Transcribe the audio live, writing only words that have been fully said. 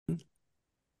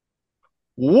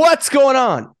What's going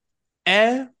on,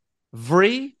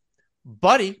 everybody?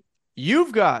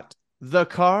 You've got the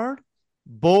card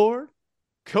board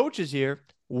coaches here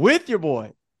with your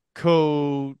boy,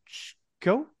 Coach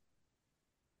Go.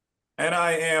 And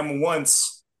I am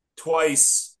once,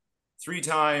 twice, three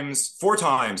times, four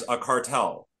times a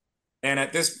cartel. And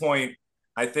at this point,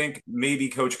 I think maybe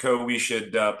Coach Co, we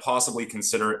should possibly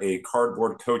consider a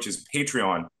cardboard coaches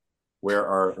Patreon, where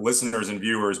our listeners and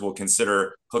viewers will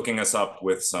consider hooking us up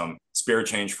with some spare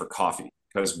change for coffee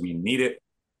because we need it.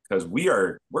 Because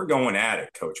we're going at it,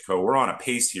 Coach Co. We're on a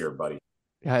pace here, buddy.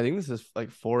 Yeah, I think this is like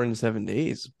 4 in 7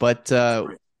 days, but That's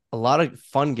right. a lot of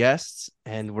fun guests,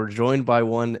 and we're joined by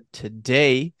one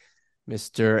today,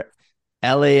 Mr.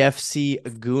 LAFC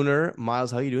Gooner. Miles,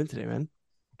 how you doing today, man?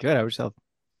 Good. How yourself?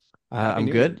 Happy I'm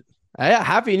New Year. good. Yeah,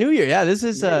 Happy New Year. Yeah, this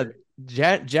is Year.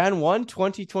 Jan 1,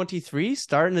 2023,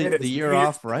 starting It the is year New Year's.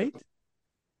 off right.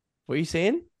 What are you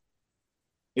saying?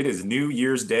 It is New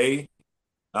Year's Day.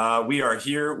 We are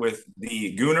here with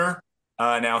the Gooner.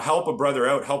 Now, help a brother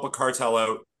out, help a cartel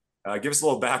out. Give us a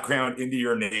little background into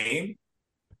your name,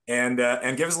 and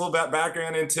give us a little bit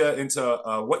background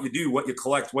into what you do, what you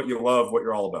collect, what you love, what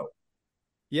you're all about.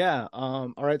 Yeah.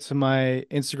 All right. So my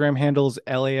Instagram handle is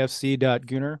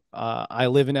lafc.gooner. I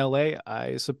live in LA.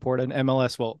 I support an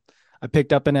MLS. Well, I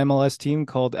picked up an MLS team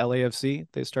called LAFC.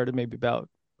 They started maybe about,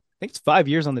 I think it's 5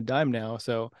 years on the dime now.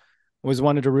 So always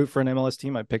wanted to root for an MLS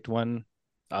team. I picked one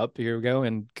up. Here we go.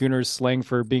 And Gooner's slang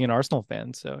for being an Arsenal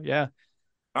fan. So yeah.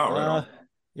 Oh, right Uh, on.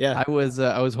 yeah. I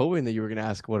was hoping that you were gonna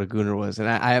ask what a Gooner was, and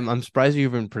I'm surprised you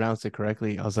even pronounced it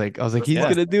correctly. I was like, First he's one.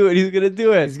 Yeah. gonna do it. He's gonna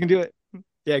do He's it. gonna do it.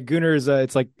 Yeah, Gooner's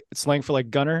it's like slang for like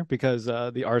gunner because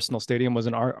the Arsenal stadium was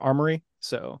an armory.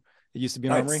 So it used to be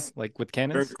an armory, Nice. like with Very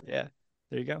cannons. cool. Yeah.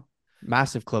 There you go.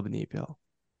 Massive club in the EPL.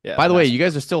 Yeah, By the way, massive. you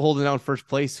guys are still holding down first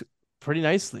place pretty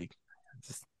nicely.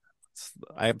 Just,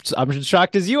 I'm as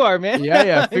shocked as you are, man. Yeah,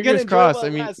 yeah. I'm gonna Fingers enjoy it crossed. I while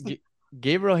it mean, lasts.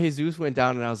 Gabriel Jesus went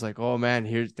down, and I was like, oh man,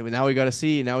 here's now we gotta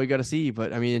see. Now we gotta see.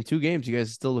 But I mean, in 2 games, you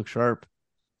guys still look sharp.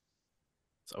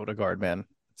 It's Odegaard, man.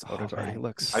 It's Oh Odegaard. He man,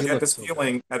 looks I he get looks this so good.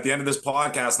 feeling at the end of this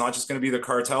podcast, not just going to be the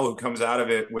cartel who comes out of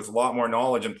it with a lot more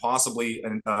knowledge and possibly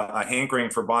a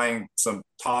hankering for buying some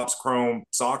Tops Chrome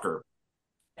soccer,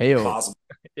 heyo, possibly,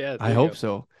 Yeah, I there you hope go.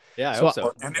 so. Yeah, I hope So, so.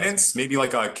 or eminence, maybe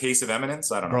like a case of eminence.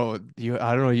 I don't know. bro,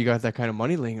 I don't know. You got that kind of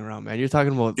money laying around, man. You're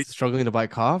talking about Did, struggling to buy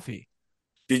coffee.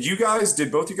 did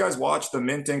both you guys watch the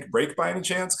Mint Ink break by any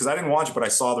chance? Because I didn't watch it, but I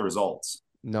saw the results.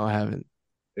 No, I haven't.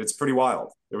 It's pretty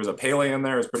wild. There was a Pele in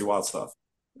there. It's pretty wild stuff.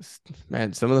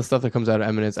 Man, some of the stuff that comes out of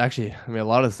Eminence, actually, I mean, a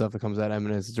lot of the stuff that comes out of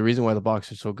Eminence is the reason why the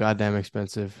box is so goddamn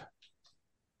expensive.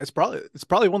 It's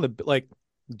probably one of the like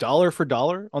dollar for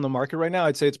dollar on the market right now.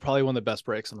 I'd say it's probably one of the best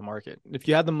breaks on the market. If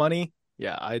you had the money,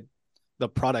 yeah, I the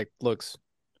product looks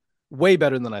way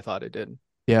better than I thought it did.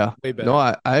 Yeah. Way No,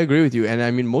 better. I agree with you. And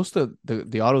I mean, most of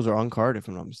the autos are on card, if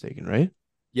I'm not mistaken, right?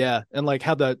 Yeah, and like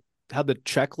how the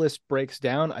checklist breaks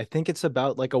down, I think it's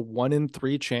about like a 1 in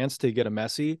 3 chance to get a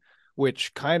Messi,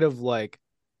 which kind of like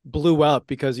blew up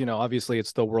because obviously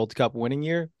it's the World Cup winning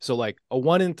year. So like a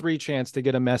 1 in 3 chance to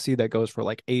get a Messi that goes for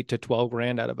like 8 to 12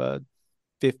 grand out of a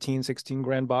 15, 16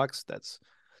 grand box. That's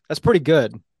pretty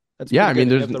good. That's Yeah, pretty I mean,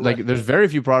 good. And you have the there's very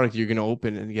few products you're gonna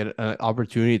open and get an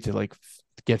opportunity to like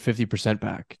get 50%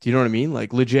 back. Do you know what I mean?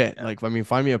 Like legit. yeah. Like, I mean,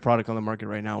 find me a product on the market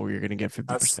right now where you're gonna get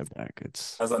As 50% back.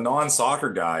 It's as a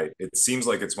non-soccer guy, it seems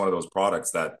like it's one of those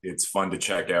products that it's fun to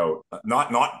check out.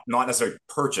 Not necessarily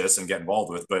purchase and get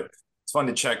involved with, but it's fun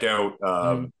to check out.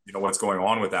 Mhm. What's going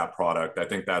on with that product. I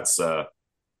think that's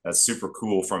super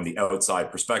cool from the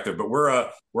outside perspective. But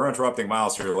we're interrupting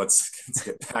Miles here. Let's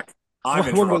get back. I'm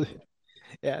One more, interrupting.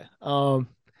 yeah.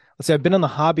 Let's say I've been in the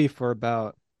hobby for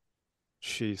about,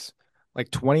 she's like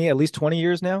 20, at least 20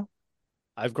 years now.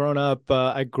 I've grown up.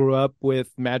 I grew up with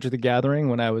Magic the Gathering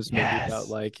when I was maybe about yes.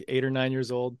 like 8 or 9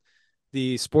 years old.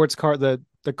 The sports card, the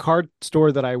card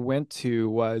store that I went to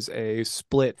was a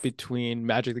split between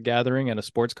Magic the Gathering and a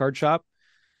sports card shop,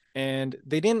 and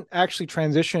they didn't actually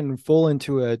transition full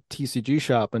into a TCG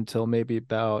shop until maybe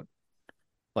about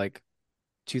like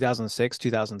 2006,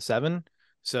 2007.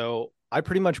 So I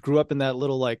pretty much grew up in that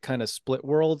little like kind of split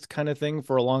world kind of thing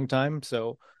for a long time.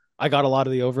 So I got a lot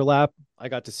of the overlap. I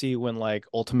got to see when like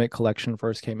Ultimate Collection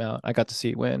first came out. I got to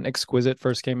see when Exquisite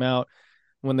first came out,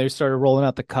 when they started rolling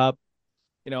out the cup,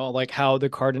 like how the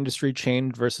card industry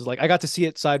changed versus like I got to see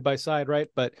it side by side, right?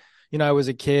 But I was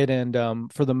a kid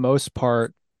and for the most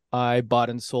part, I bought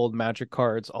and sold Magic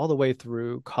cards all the way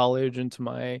through college into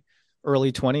my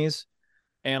early 20s,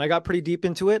 and I got pretty deep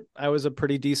into it. I was a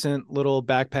pretty decent little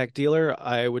backpack dealer.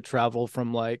 I would travel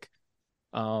from like,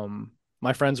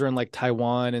 my friends are in like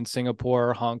Taiwan and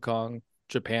Singapore, Hong Kong,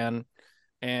 Japan.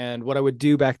 And what I would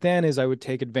do back then is I would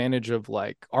take advantage of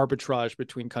like arbitrage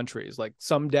between countries. Like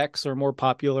some decks are more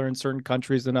popular in certain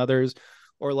countries than others,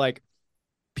 or like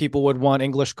people would want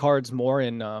English cards more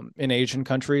in Asian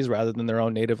countries rather than their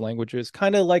own native languages.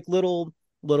 Kind of like little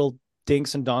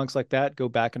dinks and donks like that go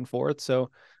back and forth.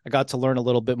 So I got to learn a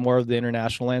little bit more of the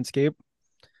international landscape.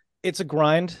 It's a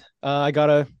grind. I got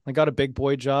a big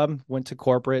boy job, went to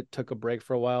corporate, took a break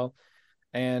for a while,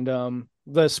 and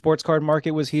the sports card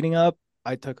market was heating up.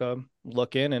 I took a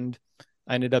look in, and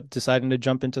I ended up deciding to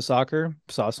jump into soccer,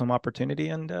 saw some opportunity,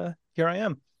 and here I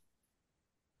am.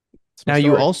 It's my Now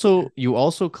you story.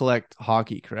 also collect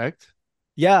hockey, correct?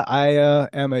 Yeah, I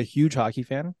am a huge hockey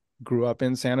fan. Grew up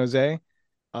in San Jose.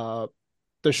 Uh,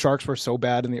 the Sharks were so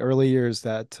bad in the early years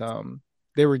that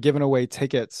they were giving away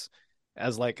tickets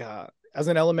as like as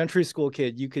an elementary school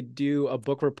kid. You could do a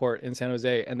book report in San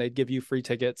Jose, and they'd give you free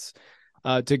tickets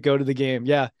to go to the game.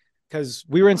 Yeah, because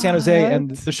we were in San Jose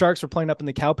and What? the Sharks were playing up in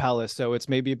the Cow Palace, so it's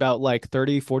maybe about like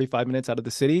 30-45 minutes out of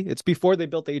the city. It's before they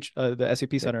built the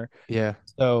SAP Center. Yeah.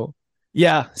 So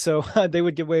yeah, so they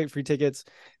would give away free tickets.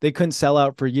 They couldn't sell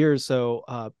out for years.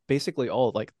 So basically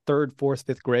all like third, fourth,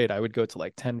 fifth grade, I would go to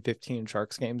like 10, 15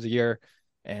 Sharks games a year.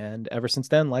 And ever since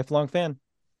then, lifelong fan.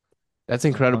 That's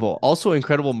Lifelong incredible. fan. Also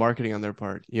incredible marketing on their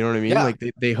part. You know what I mean? Yeah. Like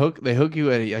they hook you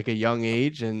at like a young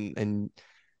age, and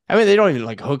I mean they don't even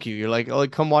like hook you. You're like, oh,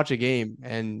 like come watch a game.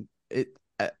 And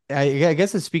I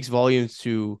guess it speaks volumes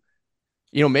to,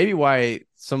 maybe why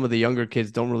some of the younger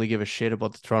kids don't really give a shit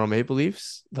about the Toronto Maple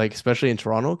Leafs, like especially in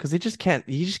Toronto, because you just can't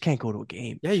go to a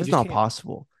game. Yeah, It's you just just not can't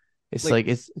possible. It's like like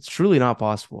it's truly not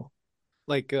possible.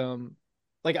 like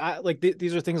I like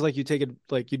these are things like you take it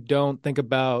like you don't think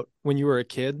about when you were a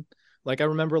kid. Like I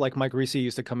remember like Mike Reese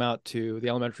used to come out to the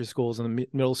elementary schools and the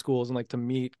middle schools and like to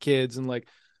meet kids and like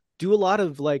do a lot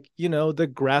of like,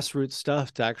 the grassroots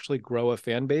stuff to actually grow a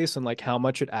fan base and like how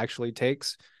much it actually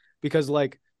takes. Because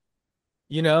like,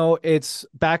 it's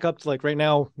back up to like right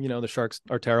now, the Sharks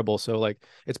are terrible. So like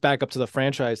it's back up to the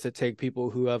franchise to take people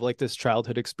who have like this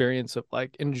childhood experience of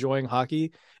like enjoying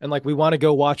hockey and like we want to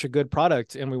go watch a good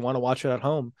product and we want to watch it at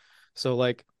home. So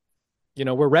like,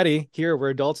 we're ready here. We're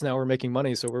adults now. We're making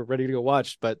money, so we're ready to go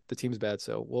watch. But the team's bad,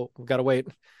 so we've got to wait.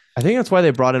 I think that's why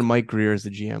they brought in Mike Greer as the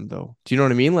GM, though. Do you know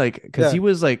what I mean? Like, because Yeah. he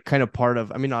was like kind of part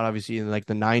of, I mean, not obviously in like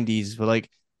the '90s, but like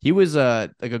he was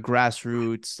like a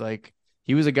grassroots, like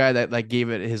he was a guy that like gave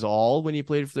it his all when he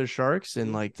played for the Sharks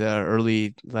in like the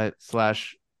early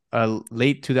slash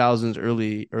late 2000s,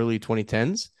 early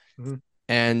 2010s. Mm-hmm.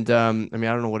 And I mean,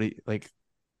 I don't know what he like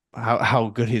how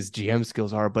good his GM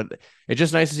skills are, but it's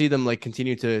just nice to see them like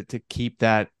continue to keep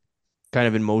that kind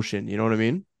of in motion. You know what I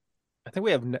mean? I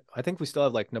think we still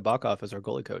have like Nabokov as our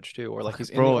goalie coach too, or like he's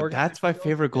in the Bro, that's organization my still.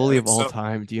 favorite Yeah, goalie of think all so.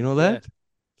 time. Do you know yeah, that?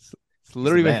 It's he's the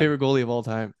literally my man. favorite goalie of all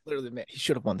time. Literally, the man. He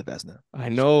should have won the Vezina. I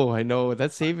He should have. know, I know.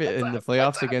 That save it in the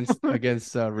playoffs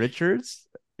against Richards.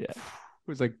 Yeah. It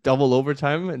was like double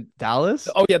overtime in Dallas.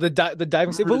 Oh yeah, the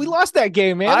diving save, but we lost that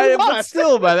game, man. We But lost.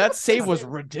 still, man, that save was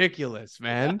ridiculous,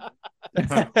 man.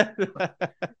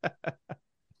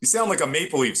 You sound like a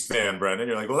Maple Leafs fan, Brendan.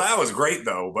 You're like, well, that was great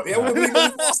though, but yeah, we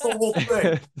lost the whole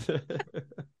thing.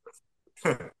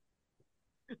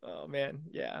 Oh man,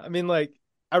 yeah. I mean, like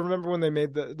I remember when they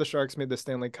made the Sharks made the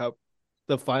Stanley Cup,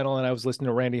 the final, and I was listening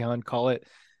to Randy Hahn call it,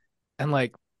 and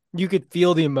like you could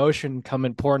feel the emotion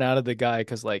coming pouring out of the guy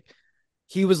because like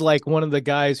he was like one of the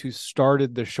guys who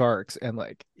started the Sharks and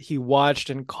like he watched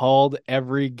and called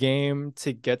every game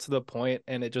to get to the point,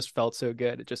 and it just felt so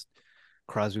good. It just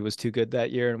Crosby was too good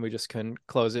that year, and we just couldn't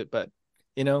close it. But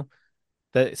you know,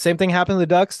 the same thing happened to the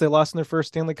Ducks. They lost in their first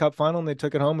Stanley Cup final and they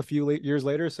took it home a few years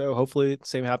later. So hopefully the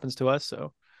same happens to us.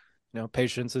 So,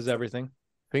 patience is everything.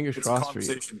 Fingers It's a crossed for you.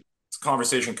 conversation. It's a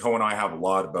conversation. Co and I have a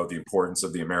lot about the importance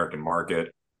of the American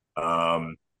market.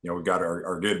 We've got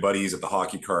our good buddies at the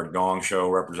Hockey Card Gong Show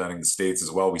representing the States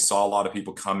as well. We saw a lot of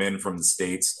people come in from the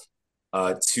States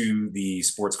to the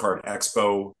Sports Card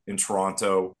Expo in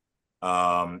Toronto.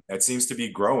 It seems to be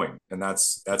growing, and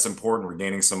that's important. We're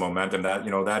gaining some momentum.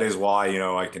 That is why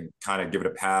I can kind of give it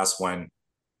a pass when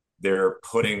they're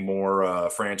putting more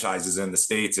franchises in the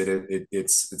States.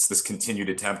 It's this continued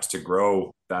attempt to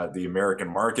grow the American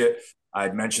market.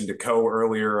 I'd mentioned to Co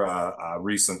earlier a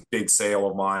recent big sale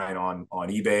of mine on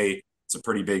eBay. It's a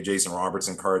pretty big Jason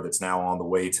Robertson card that's now on the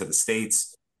way to the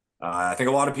States. I think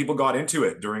a lot of people got into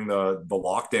it during the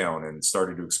lockdown and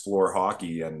started to explore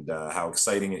hockey and how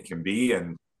exciting it can be.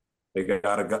 And they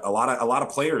got a lot of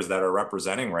players that are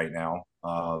representing right now,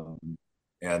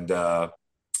 and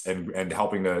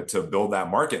helping to build that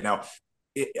market. Now,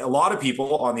 a lot of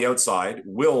people on the outside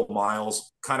will,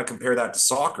 Miles, kind of compare that to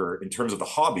soccer in terms of the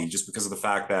hobby, just because of the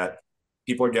fact that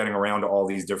people are getting around to all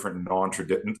these different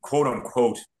quote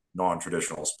unquote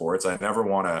non-traditional sports. I never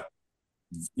want to,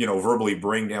 verbally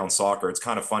bring down soccer. It's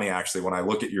kind of funny actually when I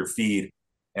look at your feed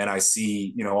and I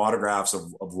see, autographs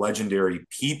of legendary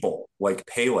people like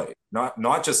Pele,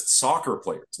 not just soccer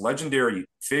players, legendary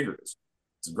figures.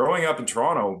 So growing up in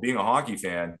Toronto, being a hockey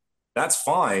fan, that's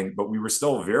fine, but we were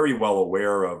still very well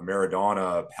aware of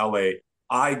Maradona, Pele.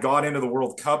 I got into the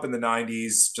World Cup in the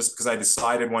 90s just because I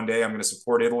decided one day I'm going to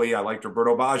support Italy. I liked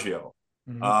Roberto Baggio.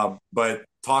 Mm-hmm. But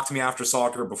talk to me after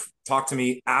soccer, talk to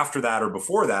me after that or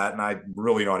before that, and I'm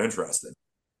really not interested.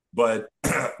 But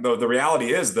the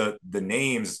reality is the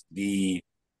names, the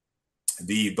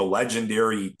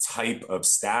legendary type of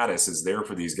status is there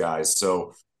for these guys.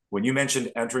 So when you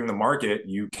mentioned entering the market,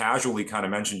 you casually kind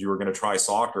of mentioned you were going to try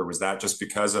soccer. Was that just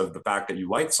because of the fact that you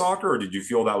liked soccer, or did you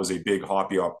feel that was a big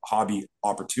hobby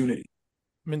opportunity?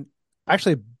 I mean,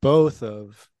 actually, both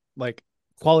of like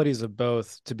qualities of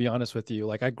both, to be honest with you.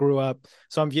 Like, I grew up,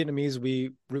 so I'm Vietnamese.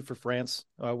 We root for France.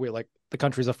 We're like the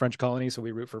country's a French colony, so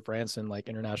we root for France in like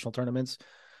international tournaments.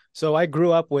 So I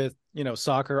grew up with,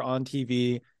 soccer on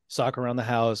TV, soccer around the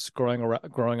house,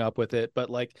 growing up with it. But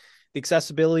like the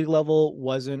accessibility level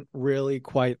wasn't really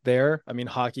quite there. I mean,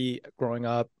 hockey growing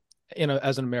up,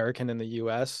 as an American in the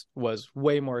US was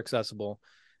way more accessible.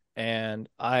 And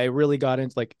I really got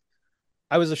into like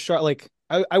I was a sharp like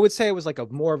I would say I was like a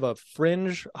more of a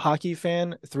fringe hockey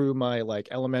fan through my like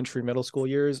elementary, middle school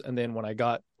years. And then when I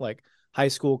got like high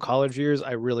school, college years,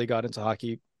 I really got into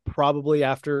hockey probably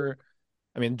after.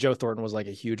 I mean, Joe Thornton was like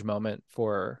a huge moment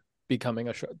for becoming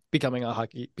a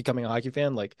hockey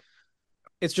fan. Like,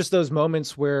 it's just those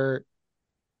moments where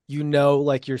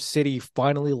like your city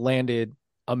finally landed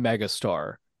a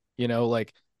megastar,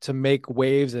 like to make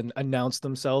waves and announce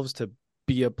themselves to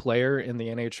be a player in the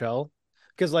NHL.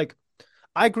 Because like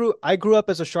I grew up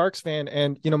as a Sharks fan,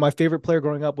 and my favorite player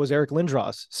growing up was Eric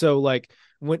Lindros. So like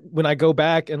when I go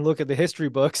back and look at the history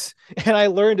books, and I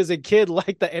learned as a kid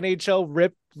like the NHL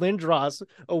ripped Lindros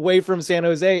away from San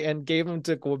Jose and gave him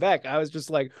to Quebec. I was just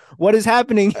like, what is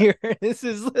happening here? This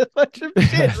is a bunch of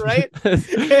shit, right?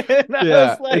 And I Yeah,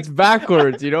 was like, it's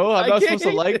backwards, I'm I not can't supposed to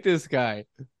hate like this. this guy.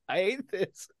 I hate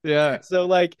this. Yeah. So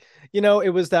like,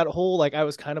 it was that whole like I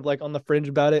was kind of like on the fringe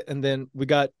about it, and then we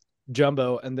got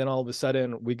Jumbo, and then all of a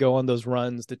sudden we go on those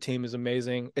runs. The team is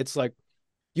amazing. It's like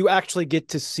you actually get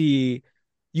to see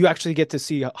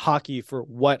hockey for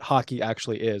what hockey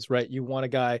actually is, right? You want a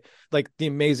guy like the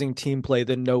amazing team play,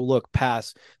 the no look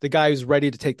pass, the guy who's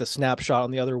ready to take the snapshot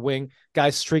on the other wing,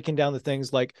 guys streaking down the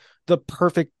things, like the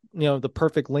perfect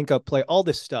link up play, all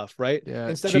this stuff, right? Yeah,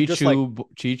 Instead of just like,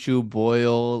 Chichu,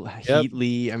 Boyle, yep,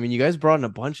 Heatley. I mean, you guys brought in a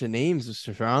bunch of names to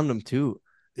surround them too.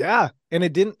 yeah, and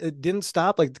it didn't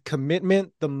stop. Like the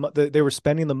commitment, they were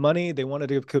spending the money, they wanted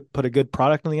to put a good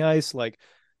product on the ice, like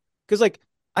because like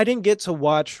I didn't get to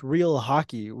watch real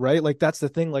hockey, right? Like that's the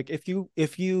thing. Like if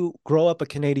you grow up a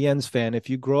Canadiens fan, if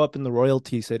you grow up in the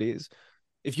royalty cities,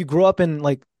 if you grow up in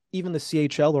like even the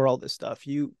CHL or all this stuff,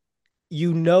 you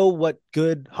know what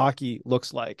good hockey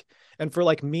looks like. And for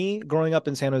like me growing up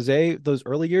in San Jose, those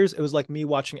early years, it was like me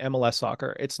watching MLS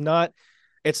soccer. It's not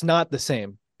the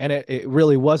same. And it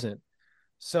really wasn't.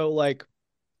 So like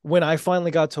when I finally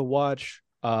got to watch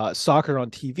soccer on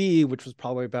TV, which was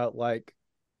probably about like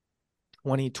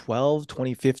 2012,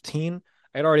 2015,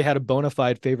 I'd already had a bona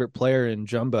fide favorite player in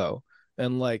Jumbo.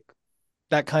 And like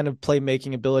that kind of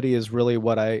playmaking ability is really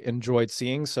what I enjoyed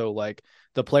seeing. So like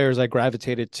the players I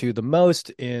gravitated to the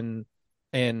most in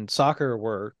soccer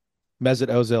were Mesut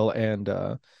Ozil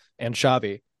and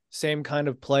Xavi. Same kind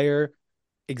of player,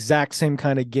 exact same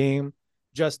kind of game,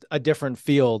 just a different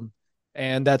field.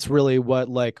 And that's really what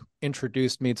like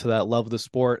introduced me to that love of the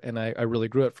sport. And I really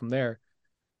grew it from there.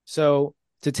 So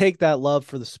to take that love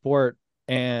for the sport,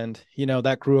 and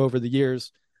that grew over the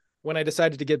years. When I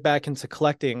decided to get back into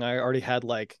collecting, I already had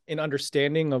like an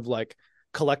understanding of like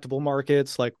collectible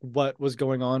markets, like what was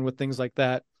going on with things like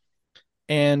that.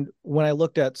 And when I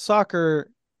looked at soccer,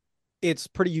 it's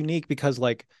pretty unique because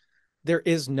like there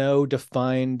is no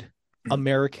defined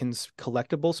Americans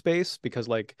collectible space, because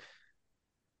like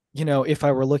if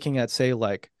I were looking at say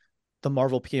like the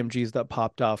Marvel PMGs that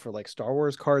popped off, or like Star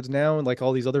Wars cards now, and like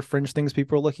all these other fringe things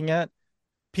people are looking at,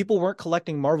 people weren't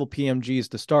collecting Marvel PMGs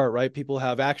to start, right? People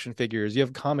have action figures, you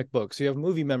have comic books, you have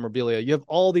movie memorabilia, you have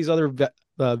all these other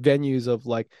venues of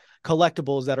like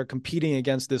collectibles that are competing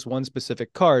against this one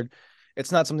specific card.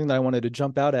 It's not something that I wanted to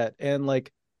jump out at. And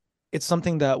like, it's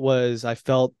something that I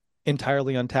felt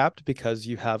entirely untapped, because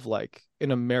you have like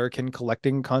an American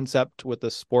collecting concept with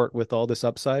the sport with all this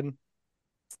upside. Yeah.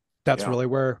 That's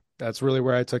really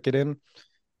where I took it in.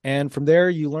 And from there,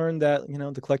 you learn that,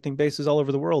 the collecting base is all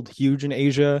over the world, huge in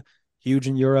Asia, huge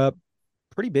in Europe,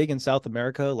 pretty big in South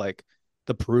America. Like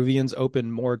the Peruvians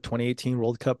opened more 2018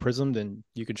 World Cup Prism than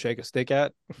you could shake a stick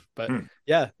at. But Hmm.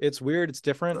 yeah, it's weird. It's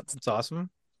different. It's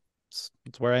awesome.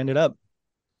 It's where I ended up.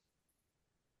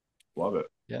 Love it.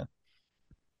 Yeah.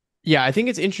 Yeah, I think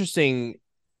it's interesting.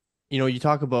 You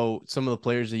talk about some of the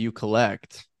players that you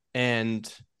collect,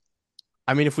 and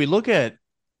I mean, if we look at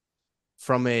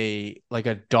from a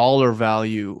dollar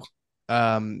value,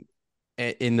 um,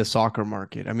 in the soccer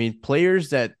market, I mean, players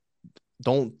that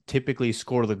don't typically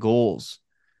score the goals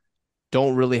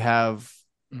don't really have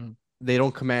Mm. they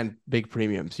don't command big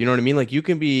premiums. You know what I mean? Like you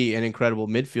can be an incredible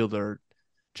midfielder,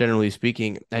 generally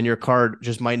speaking, and your card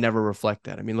just might never reflect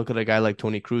that. I mean, look at a guy like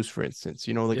Tony Cruz, for instance.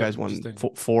 The Yeah. guy's won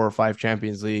Interesting. 4 or 5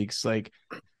 Champions Leagues. Like,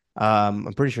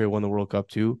 I'm pretty sure he won the World Cup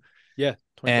too. Yeah.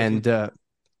 2014.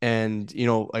 And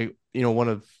one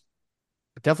of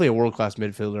definitely a world class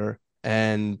midfielder.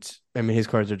 And I mean, his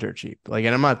cards are dirt cheap. Like,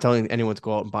 and I'm not telling anyone to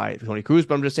go out and buy Tony Cruz,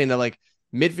 but I'm just saying that like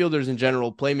midfielders in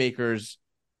general, playmakers,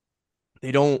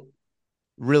 they don't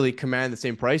really command the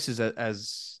same prices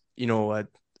as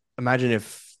imagine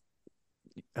if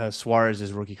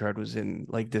Suarez's rookie card was in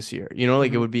like this year,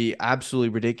 like it Mhm. would be absolutely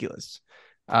ridiculous.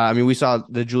 I mean, we saw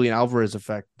the Julian Alvarez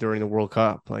effect during the World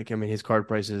Cup. Like, I mean, his card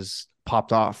prices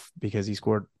popped off because he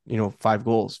scored, 5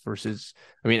 goals versus,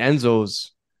 I mean,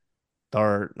 Enzo's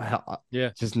are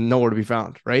Yeah. just nowhere to be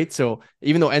found, right? So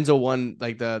even though Enzo won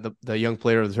like the young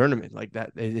player of the tournament, like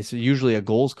that, it's usually a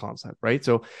goals concept, right?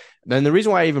 So then the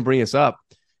reason why I even bring this up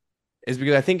is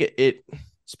because I think it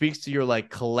speaks to your like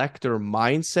collector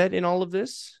mindset in all of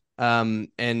this. And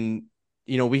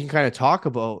we can kind of talk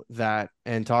about that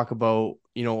and talk about,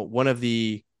 one of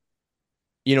you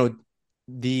know,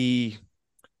 the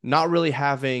not really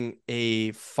having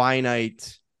a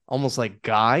finite, almost like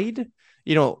guide.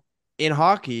 You know, in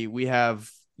hockey, we have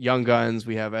Young Guns,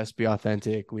 we have SB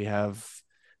Authentic, we have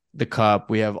the Cup,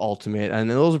 we have Ultimate, and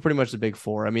those are pretty much the big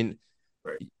four. I mean,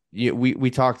 Right.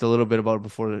 we talked a little bit about it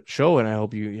before the show, and I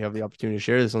hope you have the opportunity to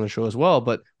share this on the show as well.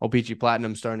 But OPG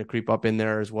Platinum starting to creep up in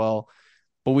there as well.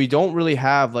 But we don't really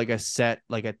have like a set,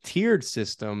 like a tiered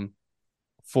system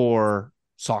for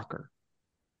soccer.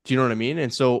 Do you know what I mean?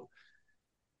 And so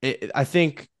I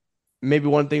think maybe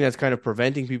one thing that's kind of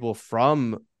preventing people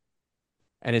from,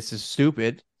 and it's just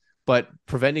stupid, but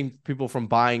preventing people from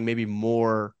buying maybe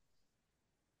more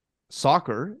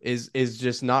soccer is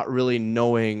just not really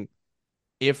knowing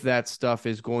if that stuff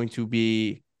is going to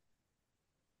be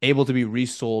able to be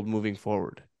resold moving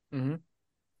forward. Mm-hmm.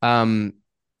 Um,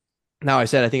 Now I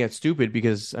said I think that's stupid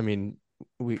because I mean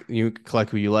you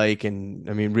collect who you like, and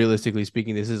I mean realistically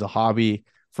speaking, this is a hobby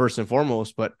first and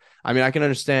foremost. But I mean I can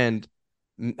understand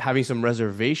having some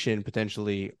reservation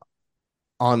potentially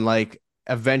on like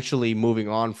eventually moving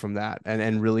on from that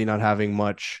and really not having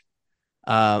much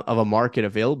of a market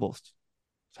available.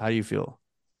 So how do you feel?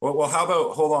 Well, how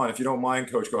about hold on, if you don't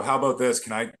mind, Coach Go. How about this?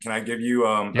 Can I give you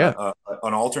Yeah,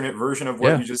 an alternate version of what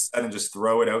yeah, you just said and just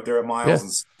throw it out there at Miles yeah.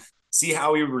 and see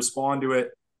how he would respond to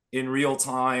it in real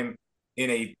time in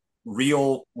a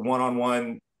real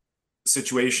one-on-one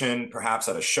situation, perhaps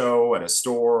at a show, at a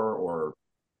store,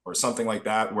 or something like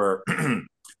that, where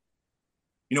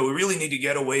we really need to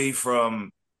get away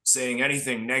from saying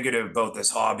anything negative about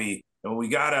this hobby, and we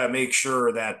gotta make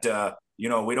sure that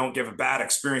we don't give a bad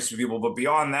experience to people. But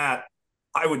beyond that,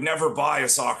 I would never buy a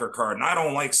soccer card, and I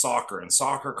don't like soccer, and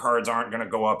soccer cards aren't going to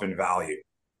go up in value.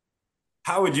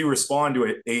 How would you respond to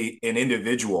an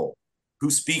individual who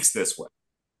speaks this way?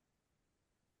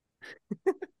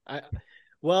 I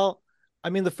well, I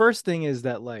mean, the first thing is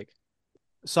that like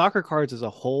soccer cards as a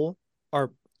whole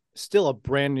are still a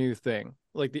brand new thing.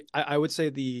 Like I would say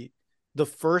the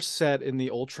first set in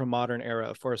the ultra modern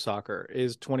era for soccer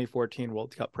is 2014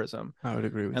 World Cup Prism. I would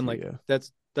agree with And you. like Yeah,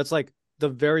 that's like the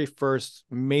very first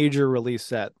major release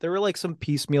set. There were like some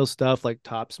piecemeal stuff, like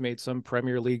Topps made some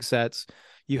Premier League sets.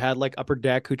 You had like Upper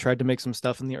Deck who tried to make some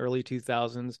stuff in the early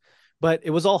 2000s, but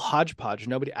it was all hodgepodge.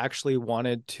 Nobody actually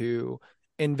wanted to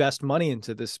invest money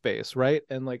into this space, right?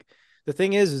 And like the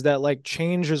thing is that like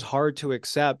change is hard to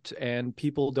accept, and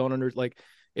people don't like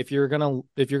if you're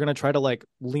gonna try to like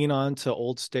lean on to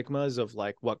old stigmas of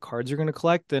like what cards you're gonna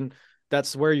collect, then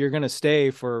that's where you're gonna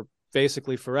stay for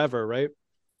basically forever, right?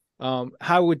 How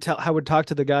I would talk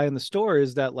to the guy in the store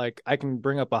is that like I can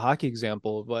bring up a hockey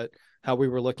example of what how we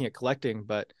were looking at collecting,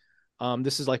 but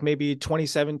this is like maybe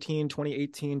 2017,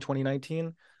 2018,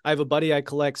 2019. I have a buddy I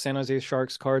collect San Jose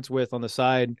Sharks cards with on the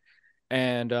side,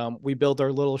 and we built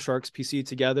our little Sharks PC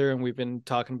together, and we've been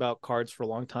talking about cards for a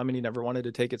long time, and he never wanted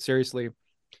to take it seriously.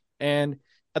 And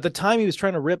at the time, he was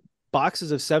trying to rip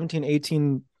boxes of 17,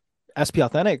 18 SP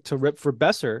Authentic to rip for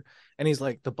Besser. And he's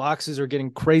like, the boxes are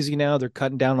getting crazy now. They're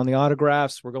cutting down on the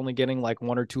autographs. We're only getting like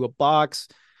one or two a box,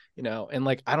 and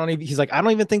like, he's like, I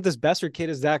don't even think this Besser kit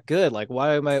is that good. Like,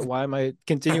 why am I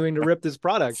continuing to rip this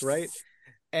product? Right.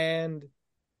 And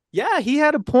yeah, he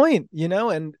had a point,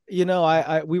 and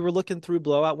we were looking through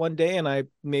Blowout one day, and I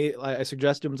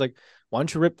suggested him, like, why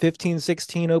don't you rip 15,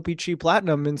 16 OPG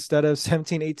Platinum instead of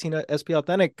 17, 18 SP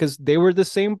Authentic, because they were the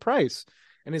same price.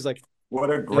 And he's like,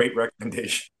 what a great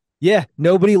recommendation. Yeah,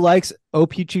 nobody likes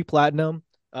OPG Platinum.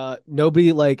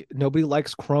 Nobody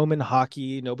likes Chrome and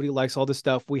hockey. Nobody likes all this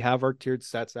stuff. We have our tiered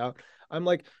sets out. I'm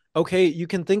like, okay, you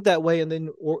can think that way,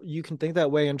 or you can think that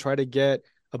way and try to get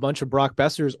a bunch of Brock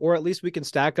Bessers, or at least we can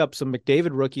stack up some McDavid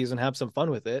rookies and have some fun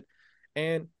with it.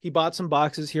 And he bought some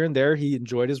boxes here and there. He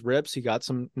enjoyed his rips. He got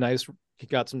some nice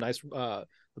the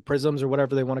prisms or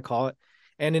whatever they want to call it.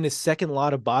 And in his second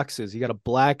lot of boxes, he got a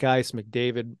black ice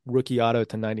McDavid rookie auto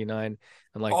to 99.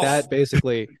 And like that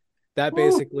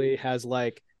basically has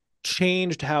like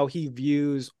changed how he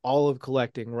views all of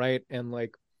collecting, right? And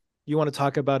like, you want to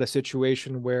talk about a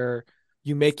situation where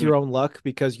you make your own luck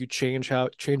because you change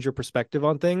your perspective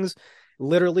on things.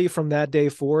 Literally from that day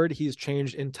forward, he's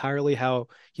changed entirely how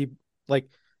he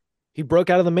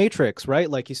broke out of the matrix, right?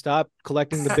 Like, he stopped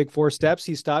collecting the big four steps.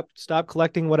 He stopped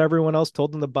collecting what everyone else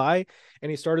told him to buy.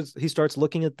 And he starts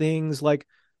looking at things like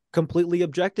completely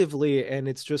objectively. And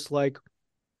it's just like,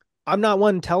 I'm not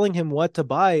one telling him what to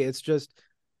buy. It's just,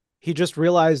 he just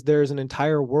realized there's an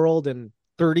entire world and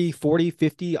 30, 40,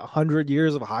 50, 100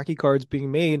 years of hockey cards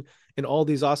being made in all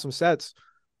these awesome sets.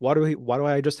 Why do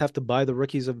I just have to buy the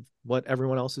rookies of what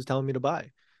everyone else is telling me to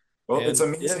buy? Well, And it's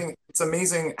amazing. Yeah. It's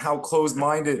amazing how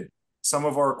closed-minded some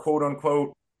of our quote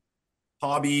unquote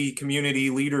hobby community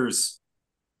leaders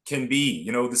can be.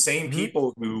 The same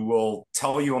people who will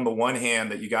tell you on the one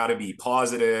hand that you got to be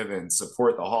positive and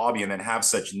support the hobby, and then have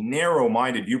such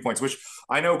narrow-minded viewpoints, which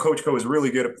I know Coach Co is really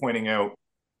good at pointing out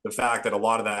the fact that a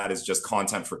lot of that is just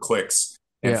content for clicks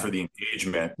and for the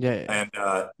engagement. And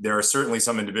there are certainly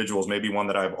some individuals, maybe one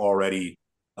that I've already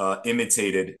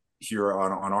imitated here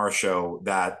on our show,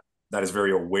 that is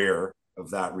very aware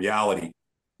of that reality.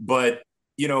 But,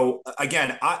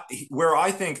 again, where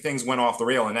I think things went off the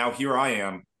rail, and now here I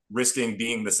am risking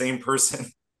being the same person,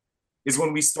 is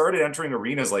when we started entering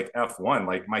arenas like F1.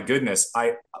 Like, my goodness,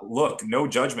 no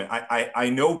judgment.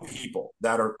 I know people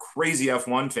that are crazy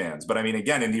F1 fans, but I mean,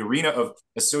 again, in the arena of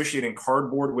associating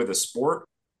cardboard with a sport,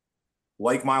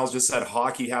 like Miles just said,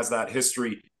 hockey has that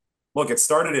history. Look, it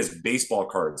started as baseball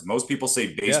cards. Most people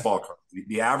say baseball cards.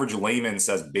 The average layman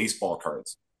says baseball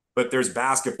cards, but there's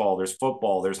basketball, there's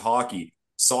football, there's hockey.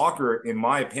 Soccer, in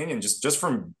my opinion, just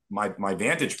from my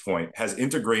vantage point, has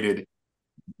integrated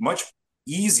much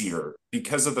easier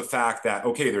because of the fact that,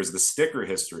 okay, there's the sticker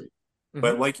history.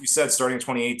 But like you said, starting in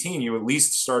 2018, you at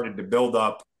least started to build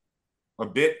up a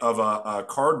bit of a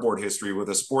cardboard history with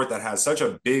a sport that has such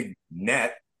a big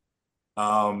net.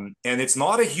 And it's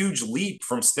not a huge leap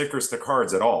from stickers to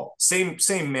cards at all. Same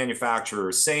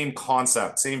manufacturer, same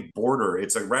concept, same border.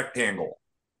 It's a rectangle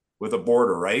with a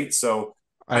border, right? So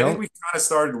I think we kind of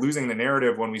started losing the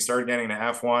narrative when we started getting to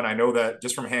F1. I know that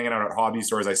just from hanging out at hobby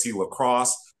stores, I see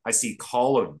lacrosse, I see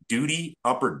Call of Duty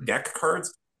upper deck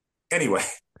cards. Anyway.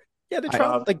 Yeah, they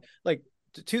try like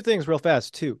two things real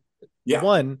fast too. Yeah.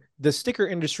 One, the sticker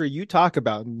industry you talk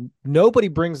about, nobody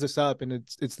brings this up, and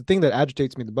it's the thing that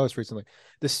agitates me the most recently.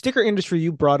 The sticker industry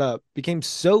you brought up became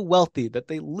so wealthy that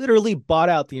they literally bought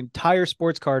out the entire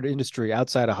sports card industry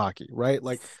outside of hockey, right?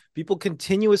 Like, people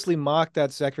continuously mock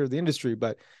that sector of the industry,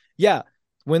 but yeah,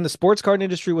 when the sports card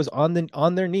industry was on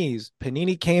their knees,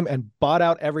 Panini came and bought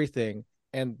out everything,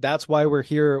 and that's why we're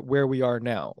here where we are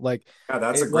now. Like,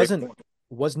 that's a great point.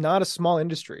 Was not a small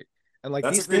industry. And like,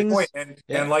 that's these a great things, point.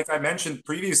 And like I mentioned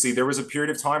previously, there was a period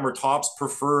of time where Topps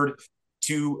preferred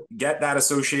to get that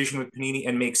association with Panini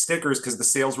and make stickers because the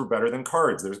sales were better than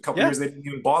cards. There's a couple years they didn't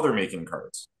even bother making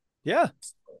cards. Yeah.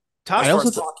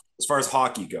 As far as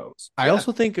hockey goes. I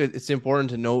also think it's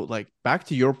important to note, like, back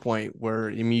to your point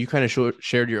where, I mean, you kind of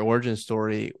shared your origin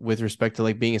story with respect to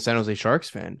like being a San Jose Sharks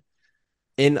fan.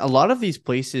 In a lot of these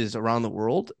places around the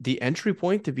world, the entry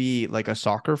point to be like a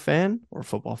soccer fan or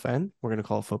football fan, we're going to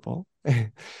call it football,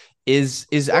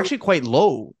 is actually quite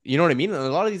low. You know what I mean? A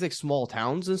lot of these like small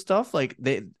towns and stuff, like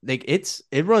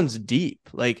it runs deep.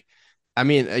 Like, I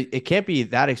mean, it can't be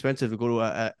that expensive to go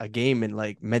to a game in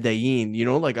like Medellin,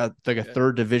 like a Yeah.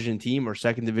 third division team or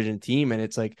second division team, and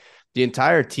it's like the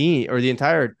entire team or the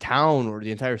entire town or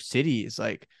the entire city is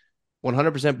like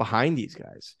 100% behind these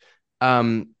guys.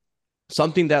 Um,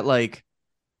 something that like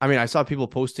I mean, I saw people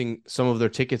posting some of their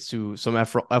tickets to some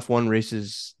F1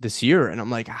 races this year, and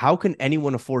I'm like, how can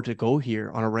anyone afford to go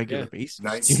here on a regular Yeah. basis? Do you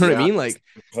Nice. know what I Yeah. mean? Like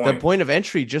Good the point. point of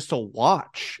entry just to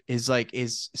watch is Yeah.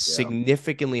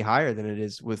 significantly higher than it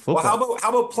is with Well, football. how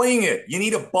about playing it? You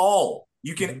need a ball.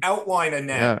 You can Mhm. outline a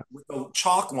net Yeah. with a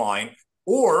chalk line,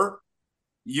 or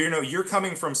you're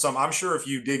coming from some. I'm sure if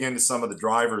you dig into some of the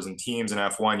drivers and teams in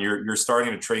F1, you're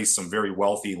starting to trace some very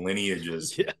wealthy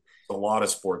lineages. Yeah. A lot of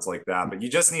sports like that, but you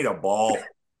just need a ball.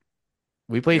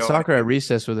 We You played know, soccer at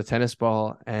recess with a tennis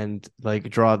ball and like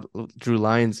drew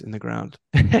lines in the ground.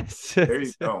 there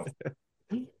you go.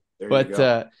 There you But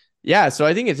go. yeah, so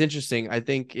I think it's interesting. I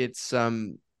think it's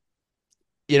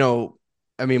you know,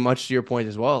 I mean, much to your point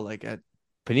as well, like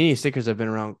Panini stickers have been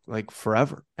around like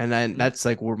forever. And then Mhm. that's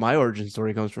like where my origin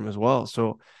story comes from as well.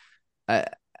 So uh,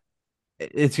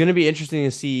 it's going to be interesting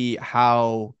to see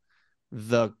how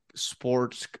the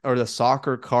sports or the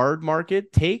soccer card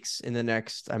market takes in the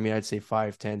next, I mean, I'd say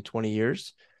 5, 10, 20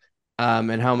 years.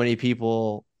 And how many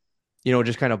people,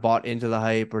 just kind of bought into the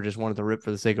hype or just wanted to rip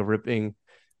for the sake of ripping.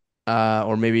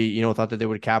 Or maybe, thought that they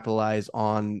would capitalize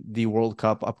on the World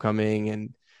Cup upcoming.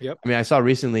 And Yep. I mean, I saw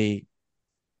recently,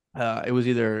 it was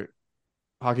either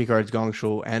Hockey Cards Gong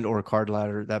Show and or Card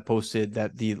Ladder that posted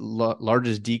that the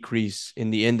largest decrease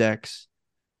in the index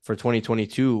for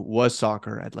 2022 was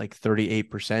soccer at like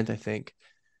 38%, I think.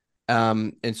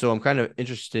 And so I'm kind of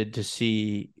interested to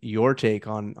see your take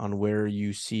on where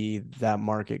you see that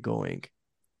market going.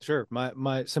 Sure.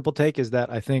 My simple take is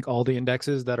that I think all the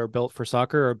indexes that are built for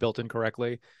soccer are built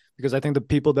incorrectly because I think the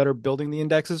people that are building the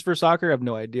indexes for soccer have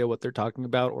no idea what they're talking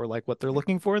about or like what they're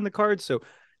looking for in the cards. So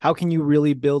how can you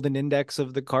really build an index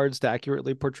of the cards to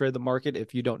accurately portray the market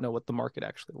if you don't know what the market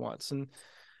actually wants? And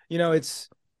it's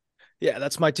yeah,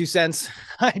 that's my 2 cents.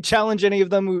 I challenge any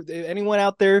of them, anyone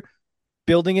out there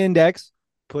building an index,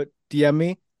 put DM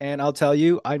me and I'll tell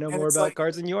you I know And more it's about like,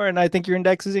 cards than you are, and I think your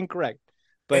index is incorrect.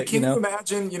 and But can you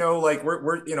imagine, like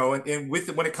we're and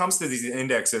with when it comes to these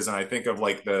indexes, and I think of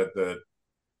like the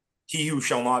he who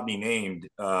shall not be named,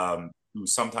 who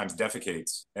sometimes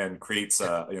defecates and creates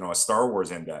a Star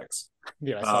Wars index.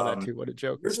 yeah, I saw that Um, too. What a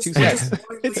joke. we're It's two just we're just cents.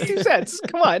 It's blindly 2 cents.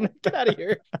 Come on, get out of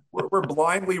here. we're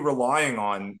blindly relying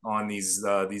on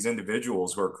these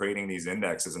individuals who are creating these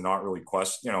indexes and not really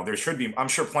question. There should be. I'm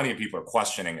sure plenty of people are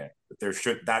questioning it, but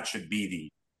that should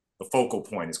be the focal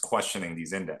point is questioning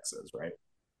these indexes, right?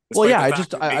 Well, Despite yeah, the I fact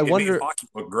just that I it made wonder hockey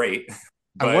look great.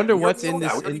 I But wonder we already what's know in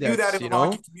that. this We already knew that index, in the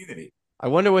hockey community. I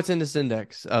wonder what's in this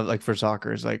index of like for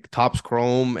soccer is like tops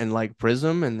chrome and like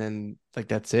prism and then like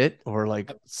that's it or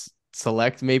like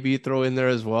select maybe you throw in there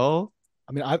as well.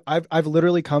 I mean, I've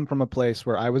literally come from a place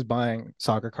where I was buying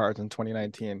soccer cards in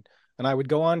 2019, and I would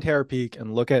go on Terapeak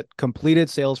and look at completed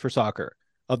sales for soccer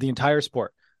of the entire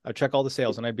sport. I'd check all the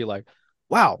sales, and I'd be like,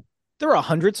 "Wow, there are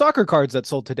 100 soccer cards that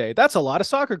sold today. That's a lot of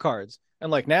soccer cards." And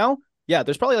like now, yeah,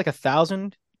 there's probably like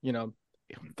 1,000,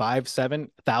 5,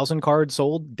 7,000 cards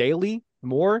sold daily.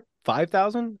 More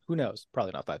 5,000? Who knows?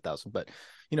 Probably not 5,000, but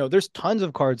there's tons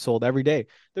of cards sold every day.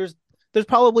 There's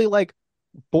probably like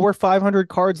 400 or 500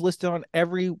 cards listed on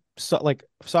every like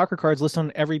soccer cards listed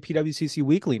on every PWCC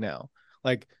weekly now.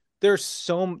 Like there's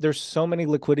so many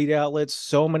liquidity outlets,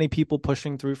 so many people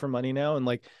pushing through for money now, and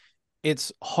like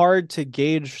it's hard to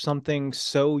gauge something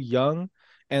so young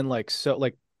and like so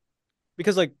like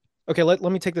because like okay, let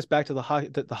me take this back to the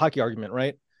hockey argument,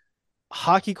 right?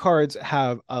 Hockey cards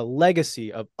have a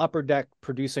legacy of Upper Deck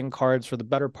producing cards for the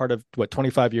better part of what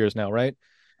 25 years now, right?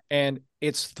 And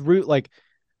it's through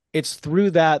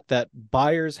that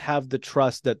buyers have the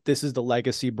trust that this is the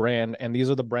legacy brand and these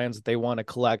are the brands that they want to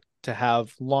collect to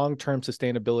have long-term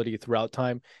sustainability throughout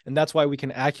time, and that's why we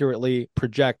can accurately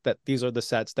project that these are the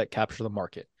sets that capture the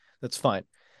market. That's fine.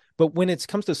 But when it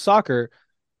comes to soccer,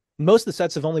 most of the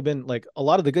sets have only been like a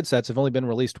lot of the good sets have only been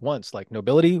released once, like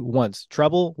Nobility once,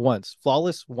 Treble once,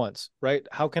 Flawless once, right?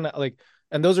 How can I like,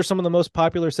 and those are some of the most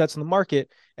popular sets in the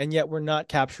market, and yet we're not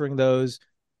capturing those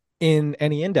in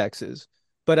any indexes.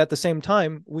 But at the same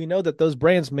time, we know that those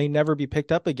brands may never be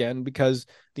picked up again because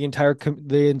the entire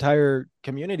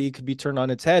community could be turned on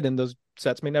its head, and those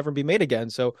sets may never be made again.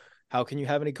 So how can you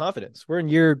have any confidence? We're in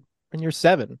year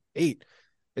 7, 8.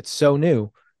 It's so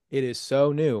new. It is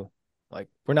so new. Like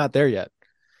we're not there yet.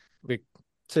 We,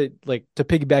 to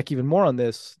piggyback even more on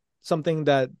this, something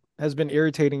that has been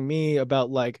irritating me about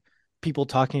like people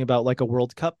talking about like a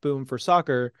World Cup boom for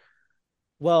soccer.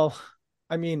 Well,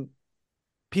 I mean,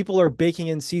 people are baking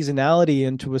in seasonality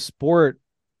into a sport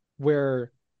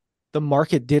where the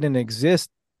market didn't exist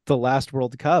the last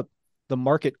World Cup. The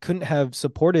market couldn't have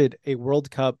supported a World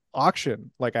Cup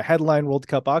auction, like a headline World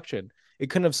Cup auction. It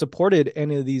couldn't have supported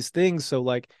any of these things. So,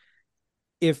 like,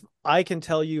 if I can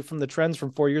tell you from the trends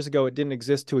from 4 years ago, it didn't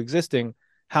exist to existing,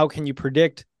 how can you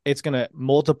predict it's going to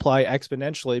multiply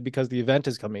exponentially because the event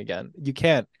is coming again? You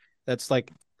can't. That's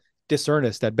like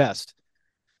dishonest at best.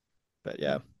 But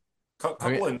yeah, I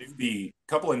mean,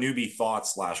 Couple of newbie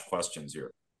thoughts slash questions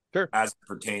here sure. as it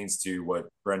pertains to what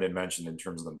Brendan mentioned in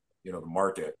terms of the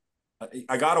market.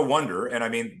 I gotta wonder, and I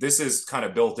mean, this is kind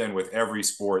of built in with every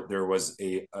sport. There was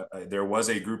a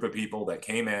group of people that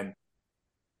came in,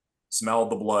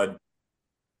 smelled the blood,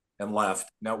 and left.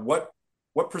 Now, what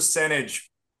percentage,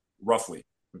 roughly,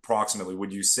 approximately,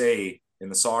 would you say in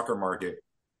the soccer market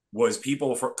was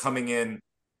people for coming in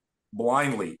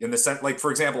blindly in the sense, like,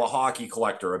 for example, a hockey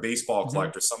collector, a baseball Mm-hmm.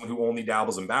 collector, someone who only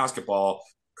dabbles in basketball,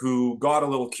 who got a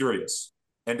little curious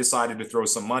and decided to throw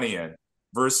some money in,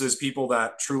 versus people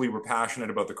that truly were passionate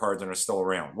about the cards and are still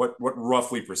around? What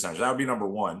roughly percentage? That would be number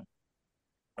one.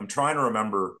 I'm trying to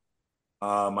remember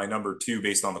my number two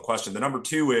based on the question. The number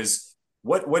two is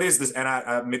what is this?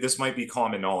 And this might be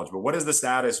common knowledge, but what is the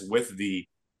status with the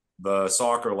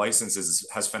soccer licenses?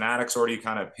 Has Fanatics already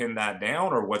kind of pinned that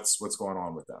down, or what's going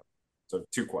on with that? So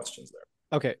two questions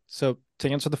there. Okay, so to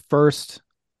answer the first,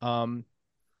 um,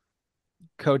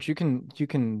 coach, you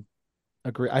can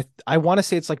agree. I want to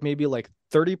say it's like maybe like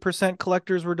 30%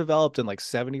 collectors were developed and like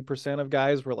 70% of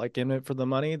guys were like in it for the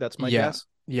money. That's my yeah, guess.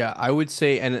 yeah, I would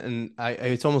say, and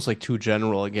it's almost like too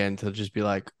general again to just be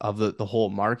like of the whole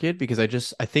market because I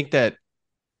think that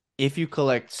if you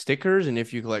collect stickers and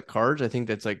if you collect cards, I think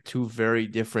that's like two very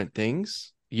different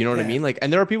things. You know what I Yeah, mean? Like,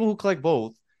 and there are people who collect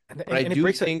both, and but I and it do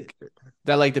breaks it. think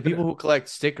that like the But people who collect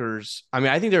stickers, I mean,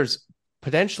 I think there's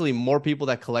potentially more people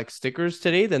that collect stickers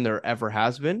today than there ever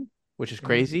has been, which is mhm.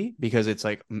 crazy because it's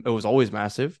like it was always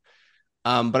massive.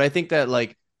 But I think that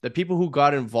like the people who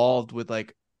got involved with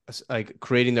like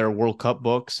creating their World Cup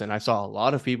books, and I saw a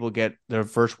lot of people get their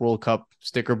first World Cup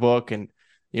sticker book and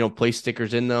place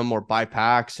stickers in them or buy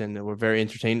packs, and were very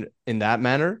entertained in that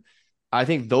manner. I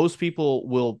think those people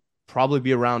will probably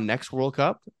be around next World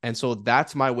Cup, and so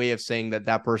that's my way of saying that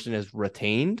that person is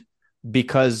retained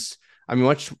because I mean,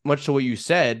 much to what you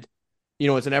said,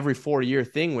 it's an every 4 year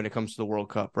thing when it comes to the World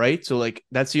Cup, right? So like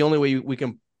that's the only way we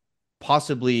can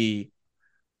possibly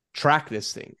track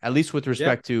this thing, at least with Yeah,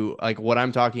 respect to like what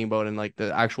I'm talking about in like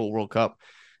the actual World Cup.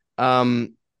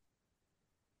 Um,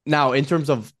 Now in terms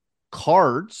of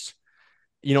cards,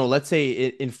 let's say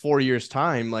in 4 years'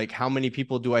 time, like how many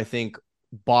people do I think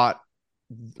bought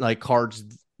like cards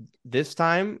this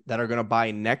time that are gonna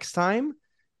buy next time?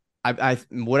 I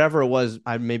whatever it was,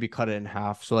 I'd maybe cut it in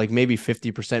half. So like maybe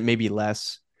 50%, maybe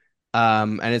less.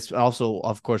 And it's also,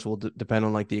 of course, will depend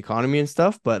on like the economy and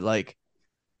stuff, but like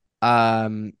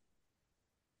um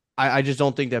I just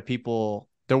don't think that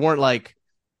there weren't like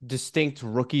distinct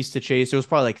rookies to chase. There was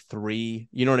probably like three,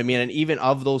 you know what I mean? And even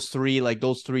of those three, like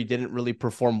those three didn't really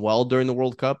perform well during the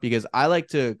World Cup because I like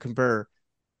to compare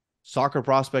soccer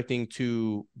prospecting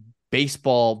to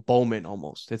baseball Bowman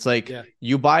almost. It's like yeah,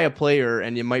 you buy a player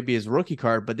and it might be his rookie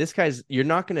card, but you're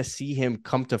not going to see him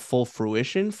come to full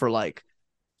fruition for like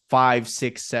 5,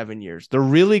 6, 7 years. The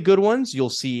really good ones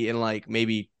you'll see in like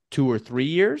maybe 2 or 3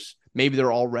 years. Maybe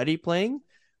they're already playing,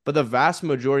 but the vast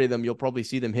majority of them you'll probably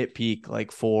see them hit peak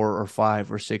like 4 or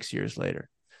 5 or 6 years later.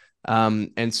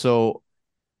 And so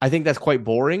I think that's quite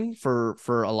boring for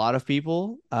a lot of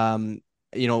people.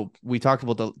 We talked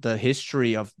about the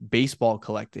history of baseball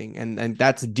collecting, and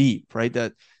that's deep, right?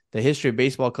 The history of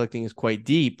baseball collecting is quite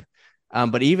deep.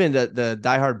 But even the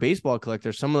diehard baseball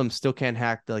collectors, some of them still can't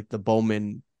hack the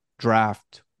Bowman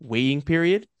draft waiting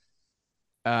period.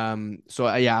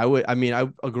 So yeah, I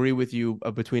agree with you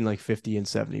between like 50 and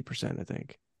 70%, I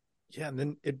think. yeah. And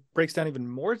then it breaks down even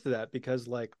more to that because,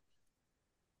 like,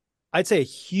 I'd say a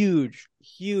huge,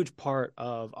 huge part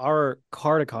of our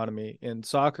card economy in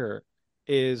soccer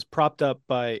is propped up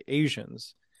by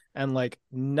Asians, and like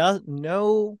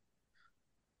no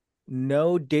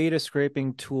data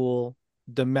scraping tool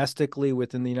domestically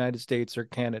within the United States or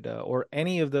Canada or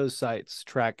any of those sites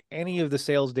track any of the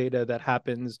sales data that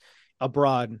happens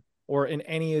abroad or in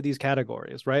any of these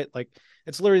categories, right? Like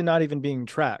it's literally not even being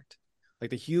tracked. Like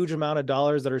the huge amount of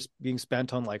dollars that are being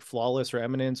spent on like Flawless or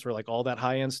Eminence or like all that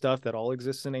high end stuff that all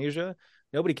exists in Asia,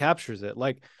 nobody captures it.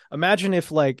 Like imagine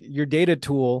if like your data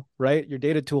tool, right? Your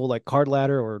data tool like Card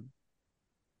Ladder or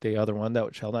the other one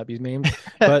that shall not be named.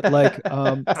 But like,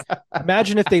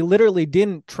 imagine if they literally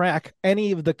didn't track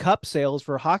any of the cup sales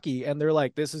for hockey, and they're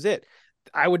like, "This is it."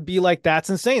 I would be like, "That's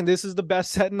insane. This is the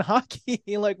best set in hockey."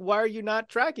 Like, why are you not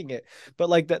tracking it? But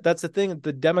like that's the thing.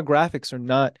 The demographics are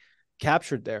not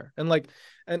captured there, and like,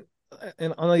 and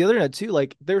and on the other hand too,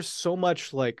 like, there's so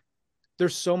much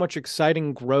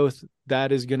exciting growth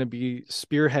that is going to be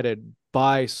spearheaded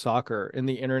by soccer in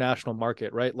the international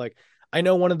market, right? Like, I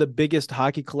know one of the biggest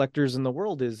hockey collectors in the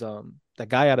world is that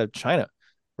guy out of China,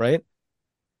 right?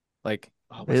 Like,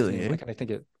 oh, what's his Really, name? eh? Why can't I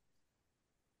think it?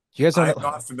 You guys don't I'm know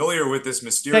not familiar with this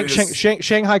mysterious.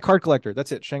 Shanghai card collector.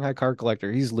 That's it. Shanghai card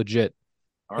collector. He's legit.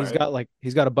 All right.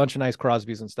 He's got a bunch of nice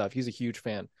Crosbys and stuff. He's a huge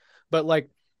fan. But like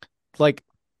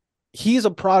he's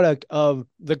a product of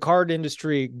the card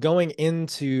industry going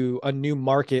into a new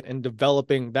market and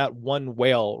developing that one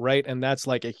whale, right? And that's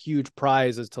like a huge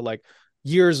prize as to like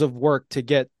years of work to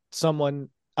get someone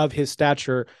of his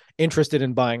stature interested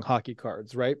in buying hockey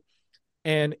cards, right?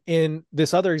 And in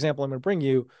this other example I'm going to bring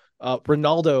you,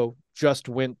 Ronaldo just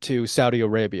went to Saudi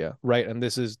Arabia, right? And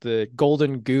this is the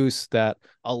golden goose that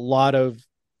a lot of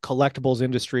collectibles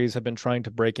industries have been trying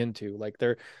to break into. Like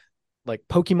they're like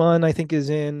Pokemon, I think is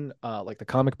in, like the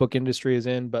comic book industry is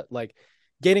in, but like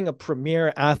getting a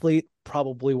premier athlete,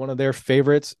 probably one of their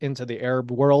favorites, into the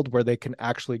Arab world where they can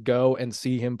actually go and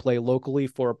see him play locally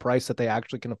for a price that they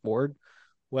actually can afford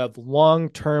will have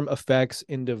long-term effects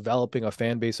in developing a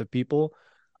fan base of people.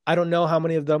 I don't know how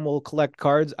many of them will collect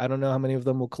cards. I don't know how many of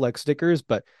them will collect stickers,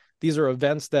 but these are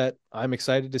events that I'm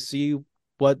excited to see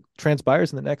what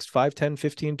transpires in the next 5, 10,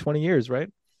 15, 20 years, right?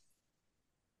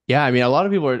 Yeah, I mean, a lot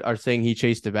of people are saying he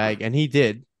chased the bag, and he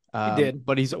did. He did.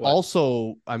 But he's So what?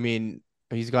 also, I mean,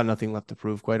 he's got nothing left to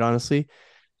prove, quite honestly.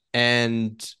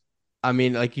 And I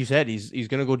mean, like you said, he's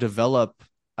gonna go develop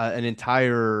an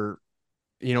entire,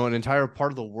 an entire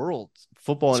part of the world,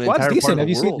 football, an Squad's entire part decent. of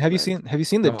the world, man. Have you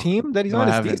seen the No, team that he's no, on? I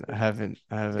It's haven't, I decent. haven't,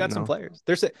 I He's haven't. got some No, players.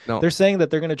 no, They're saying that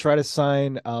they're going to try to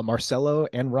sign Marcelo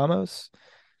and Ramos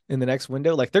in the next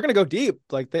window. Like they're going to go deep.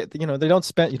 Like they don't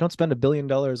spend you don't spend $1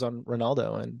 billion on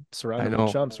Ronaldo and surround I him with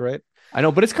know. chumps, right? I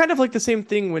know, but it's kind of like the same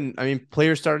thing when I mean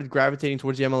players started gravitating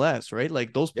towards the MLS, right?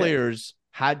 Like those Yeah. players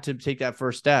had to take that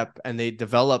first step and they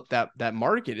developed that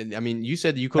market. And I mean, you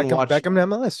said you couldn't watch. Beckham to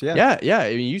MLS. Yeah. Yeah, yeah.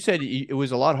 I mean, you said it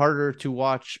was a lot harder to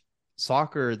watch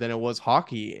soccer than it was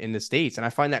hockey in the States, and I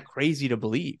find that crazy to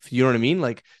believe. You know what I mean?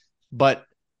 Like, but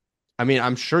I mean,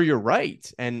 I'm sure you're right,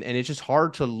 and it's just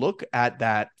hard to look at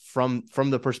that from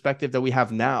the perspective that we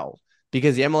have now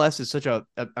because the MLS is such I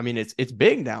mean, it's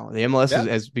big now. The MLS Yeah.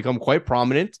 has become quite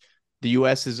prominent. The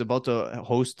U.S. is about to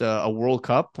host a World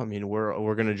Cup. I mean,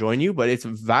 we're going to join you, but it's a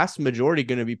vast majority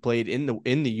going to be played in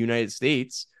the United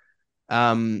States.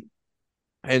 Um,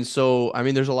 and so, I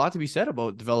mean, there's a lot to be said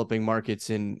about developing markets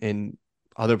in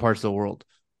other parts of the world.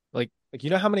 Like you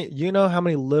know how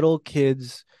many little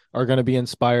kids are going to be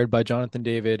inspired by Jonathan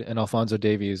David and Alfonso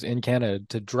Davies in Canada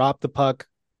to drop the puck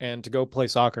and to go play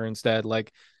soccer instead.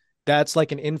 Like that's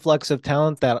like an influx of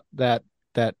talent that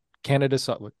Canada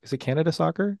is it Canada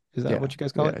soccer? Is that Yeah, what you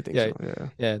guys call yeah, it? I think Yeah. so. Yeah.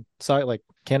 Yeah. Sorry, like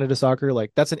Canada soccer,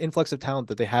 like that's an influx of talent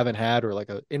that they haven't had, or like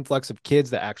an influx of kids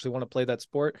that actually want to play that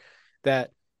sport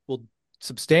that will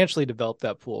substantially develop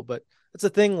that pool. But that's the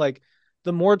thing, like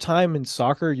the more time in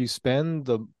soccer you spend,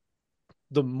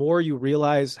 the more you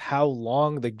realize how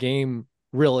long the game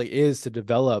really is to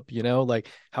develop, like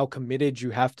how committed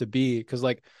you have to be. Because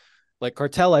like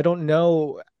Cartel, I don't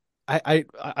know. I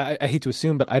hate to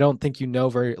assume, but I don't think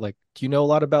very like. Do you know a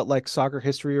lot about like soccer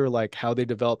history or like how they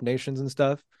develop nations and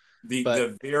stuff? the But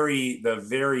the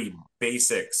very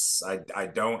basics. I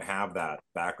don't have that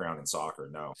background in soccer.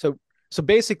 No. so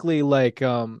basically, like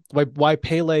why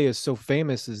Pele is so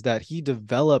famous is that he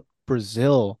developed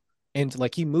Brazil into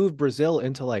like he moved Brazil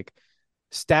into like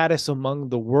status among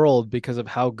the world because of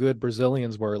how good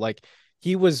Brazilians were. Like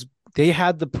he was, they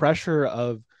had the pressure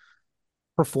of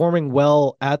performing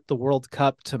well at the World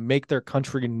Cup to make their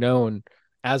country known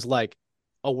as like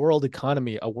a world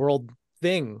economy, a world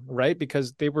thing, right?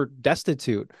 Because they were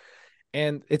destitute.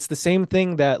 And it's the same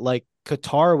thing that like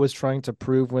Qatar was trying to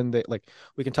prove when they like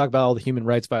we can talk about all the human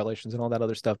rights violations and all that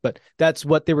other stuff, but that's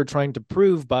what they were trying to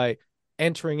prove by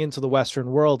entering into the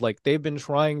Western world. Like they've been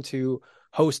trying to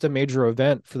host a major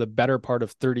event for the better part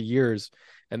of 30 years.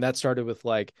 And that started with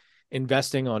like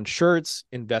investing on shirts,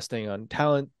 investing on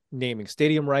talent, naming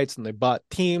stadium rights, and they bought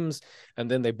teams, and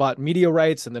then they bought media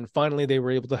rights, and then finally they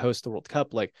were able to host the World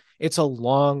Cup. Like it's a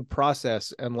long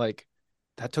process, and like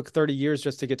that took 30 years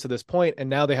just to get to this point. And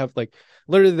now they have like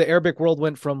literally the Arabic world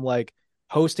went from like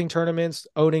hosting tournaments,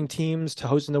 owning teams to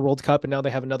hosting the World Cup, and now they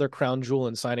have another crown jewel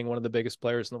in signing one of the biggest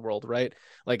players in the world, right?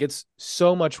 Like it's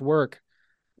so much work.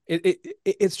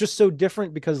 It's just so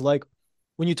different because like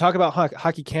when you talk about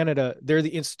Hockey Canada, they're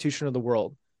the institution of the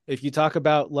world. If you talk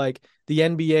about like the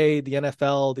NBA, the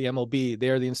NFL, the MLB, they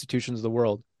are the institutions of the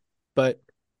world. But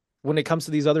when it comes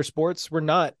to these other sports, we're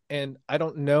not. And I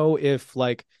don't know if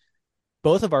like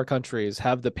both of our countries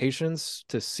have the patience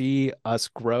to see us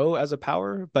grow as a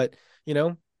power, but you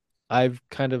know, I've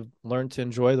kind of learned to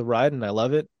enjoy the ride and I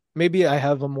love it. Maybe I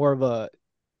have a more of a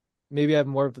maybe I have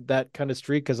more of that kind of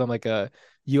streak because I'm like a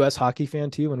US hockey fan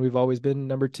too, and we've always been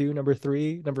number two, number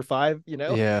three, number five,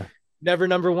 Yeah. never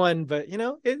number one, but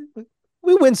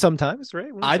we win sometimes, right?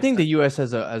 We win I think the sometimes.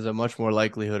 US has a much more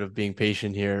likelihood of being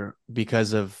patient here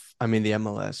because of, I mean, the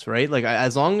MLS, right? Like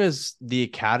as long as the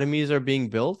academies are being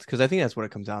built, because I think that's what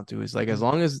it comes down to is like as Mhm.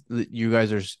 long as you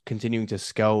guys are continuing to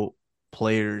scout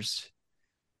players,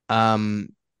 um,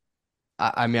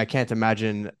 I mean, I can't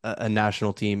imagine a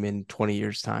national team in 20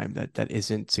 years' time that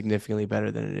isn't significantly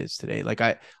better than it is today. Like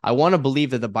I want to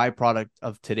believe that the byproduct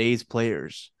of today's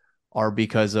players are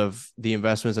because of the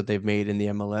investments that they've made in the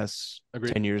MLS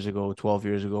Agreed. 10 years ago, 12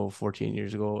 years ago, 14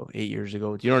 years ago, 8 years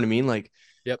ago. Do you know what I mean? Like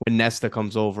Yep. when Nesta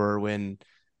comes over, when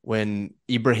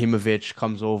Ibrahimovic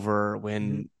comes over, Mhm.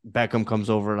 when Beckham comes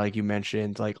over, like you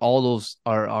mentioned, like all those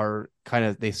are kind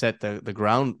of they set the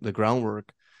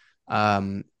groundwork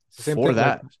It's the same for thing.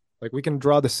 that. Like we can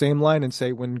draw the same line and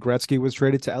say when Gretzky was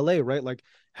traded to LA, right? Like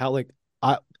how like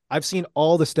I I've seen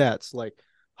all the stats. Like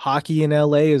hockey in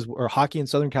LA is or hockey in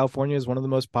Southern California is one of the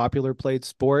most popular played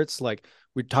sports. Like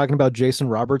we're talking about Jason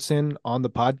Robertson on the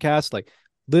podcast. Like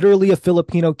literally a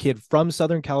Filipino kid from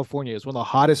Southern California is one of the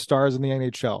hottest stars in the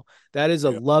NHL. That is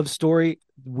a Yeah, love story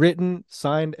written,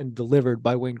 signed, and delivered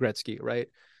by Wayne Gretzky, right?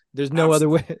 There's no other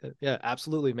way. absolutely. Yeah,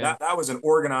 absolutely, man. That was an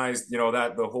organized,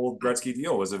 that the whole Gretzky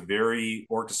deal was a very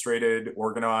orchestrated,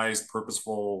 organized,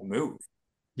 purposeful move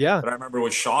Yeah. that I remember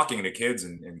was shocking to kids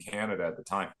in Canada at the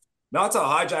time. Not to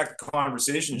hijack the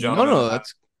conversation, No, gentlemen, no,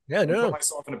 that's Yeah, and put no.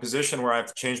 myself in a position where I have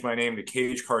to change my name to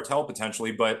Cage Cartel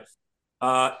potentially, but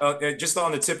just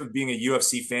on the tip of being a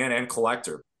UFC fan and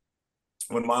collector,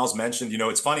 when Miles mentioned,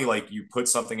 it's funny, like you put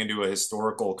something into a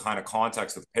historical kind of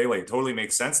context with Pele, it totally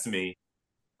makes sense to me.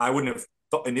 I wouldn't have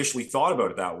initially thought about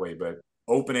it that way, but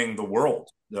opening the world,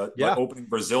 like Yeah. opening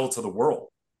Brazil to the world,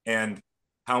 and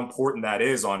how important that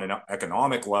is on an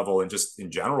economic level and just in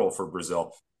general for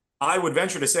Brazil. I would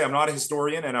venture to say I'm not a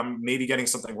historian and I'm maybe getting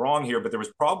something wrong here, but there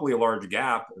was probably a large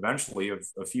gap eventually of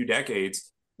a few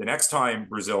decades. The next time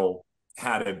Brazil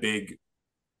had a big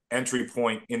entry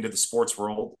point into the sports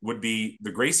world would be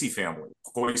the Gracie family,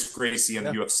 Royce Gracie and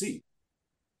the Yeah. UFC.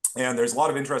 And there's a lot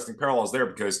of interesting parallels there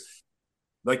because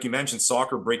like you mentioned,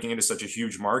 soccer breaking into such a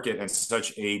huge market and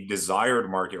such a desired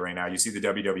market right now. You see the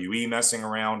WWE messing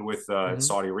around with Mhm.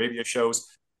 Saudi Arabia shows.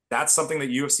 That's something that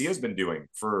UFC has been doing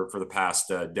for the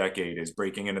past decade is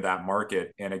breaking into that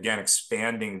market and again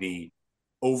expanding the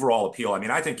overall appeal. I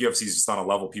mean, I think UFC is just on a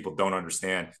level people don't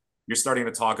understand. You're starting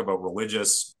to talk about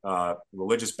religious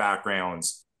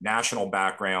backgrounds, national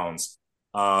backgrounds,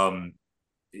 um,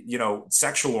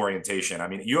 sexual orientation. I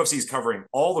mean, UFC is covering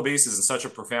all the bases in such a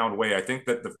profound way. I think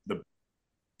that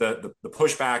the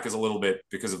pushback is a little bit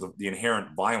because of the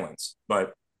inherent violence.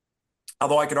 But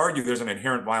although I could argue there's an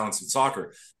inherent violence in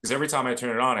soccer, because every time I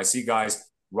turn it on, I see guys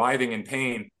writhing in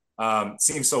pain.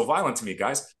 Seems so violent to me,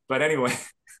 guys. But anyway,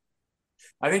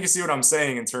 I think you see what I'm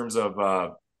saying in terms of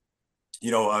a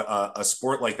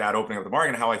sport like that opening up the market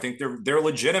and how I think they're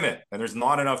legitimate and there's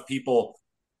not enough people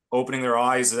opening their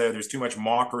eyes there. There's too much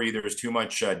mockery. There's too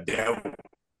much doubt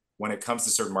when it comes to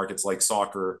certain markets like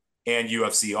soccer and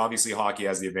UFC. Obviously, hockey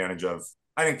has the advantage of.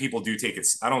 I think people do take it.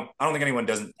 I don't think anyone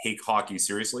doesn't take hockey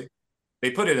seriously.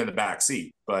 They put it in the back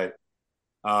seat, but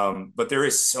there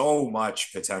is so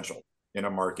much potential in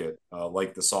a market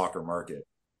like the soccer market,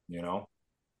 you know.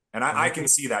 And I Any can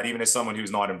see that even as someone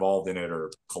who's not involved in it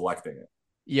or collecting it.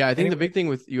 yeah, I think the anyway, big thing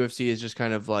with UFC is just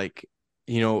kind of like,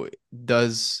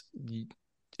 does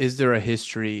is there a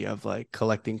history of like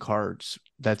collecting cards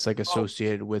that's like Oh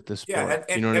associated with the yeah, sport?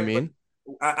 You know what I but mean?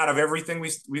 out of everything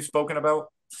we've spoken about,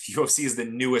 UFC is the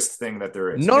newest thing that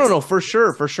there is, No, and no, it's no, for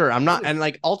sure, for sure. I'm not, really, and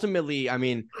like ultimately, I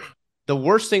mean, the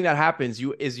worst thing that happens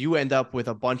you end up with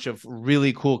a bunch of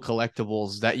really cool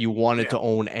collectibles that you wanted yeah. to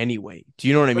own anyway. Do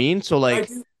you know what I But mean? So I like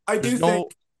do I there's do think no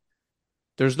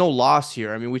there's no loss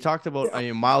here. I mean, we talked about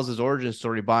yeah Miles's origin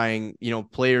story buying,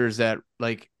 players that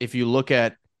like if you look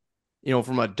at,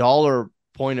 from a dollar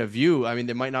point of view, I mean,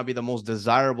 they might not be the most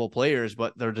desirable players,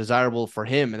 but they're desirable for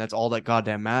him, and that's all that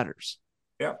goddamn matters.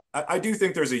 I do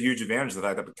think there's a huge advantage to the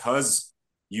fact that because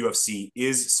UFC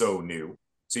is so new.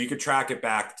 So you could track it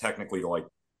back technically to like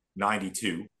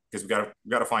 92 because we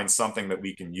got to find something that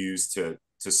we can use to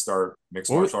start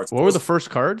mixed martial arts. What were the first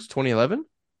cards? 2011?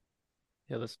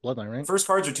 Yeah, that's Bloodline, right? First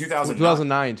cards are 2009.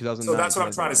 2009, So 2009, that's what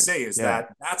I'm trying to 2009. say is Yeah.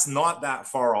 that's not that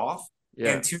far off.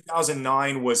 Yeah. And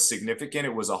 2009 was significant.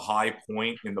 It was a high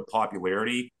point in the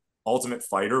popularity. Ultimate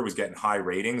Fighter was getting high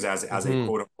ratings as a Mm-hmm.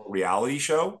 quote unquote reality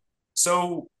show.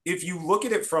 So if you look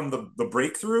at it from the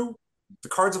breakthrough, the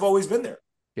cards have always been there.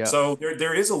 Yeah. So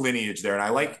there is a lineage there,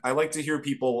 and Yeah. I like to hear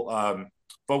people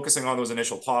focusing on those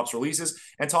initial tops releases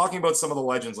and talking about some of the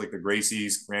legends like the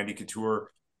Gracies, Randy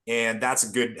Couture, and that's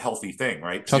a good healthy thing,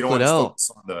 right? Because you Chuck don't want to Liddell.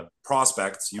 focus on the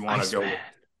prospects. You want to go Iceman.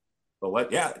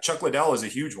 with yeah, Chuck Liddell is a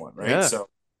huge one, right? Yeah. So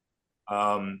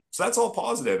that's all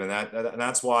positive, and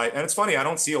that's why. And it's funny, I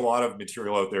don't see a lot of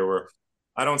material out there where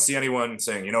I don't see anyone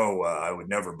saying, I would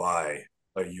never buy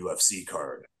a UFC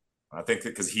card. I think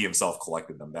because he himself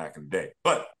collected them back in the day,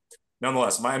 but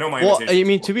nonetheless, I know my Well, invitation. I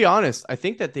mean, to be honest, I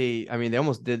think that they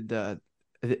almost did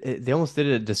they almost did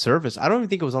it a disservice. I don't even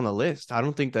think it was on the list. I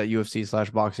don't think that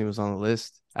UFC/boxing was on the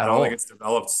list I at don't think all. it's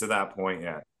developed to that point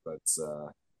yet, but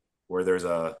where there's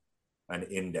an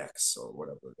index or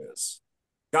whatever it is.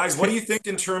 Guys, what do you think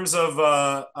in terms of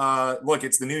look,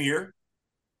 it's the new year.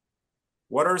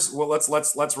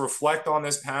 Let's reflect on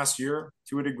this past year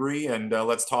to a degree, and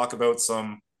let's talk about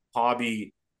some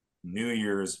hobby New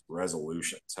Year's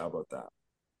resolutions. How about that?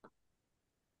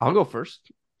 I'll go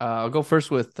first. I'll go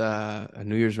first with a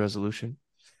New Year's resolution.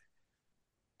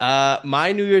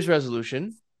 My New Year's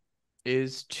resolution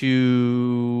is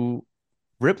to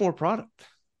rip more product.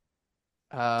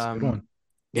 That's a good one.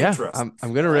 Yeah, Interesting.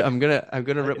 I'm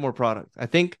gonna rip more product. I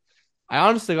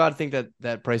honestly God think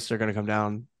that prices are gonna come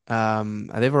down.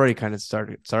 They've already kind of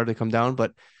started to come down,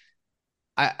 but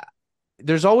I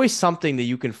there's always something that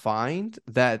you can find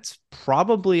that's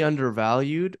probably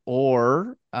undervalued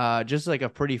or just like a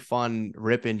pretty fun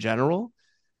rip in general.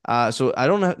 So I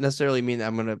don't necessarily mean that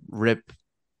I'm gonna rip,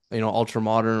 ultra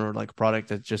modern or like a product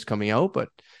that's just coming out, but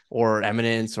or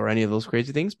Eminence or any of those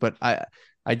crazy things. But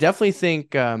I definitely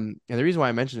think, and the reason why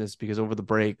I mentioned this is because over the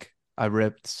break I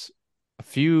ripped a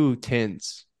few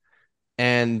tints,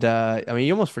 and I mean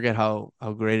you almost forget how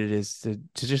great it is to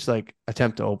just like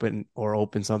attempt to open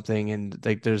something, and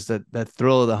like there's that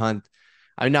thrill of the hunt.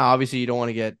 I mean, now obviously you don't want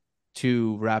to get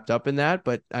too wrapped up in that,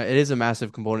 but it is a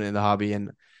massive component in the hobby,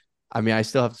 and I mean I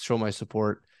still have to show my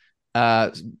support.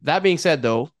 That being said,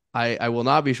 though, I will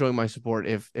not be showing my support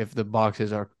if the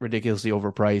boxes are ridiculously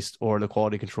overpriced or the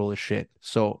quality control is shit.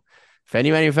 So if any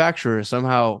manufacturer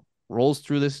somehow rolls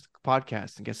through this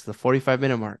podcast and gets to the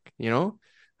 45-minute mark,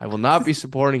 I will not be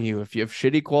supporting you if you have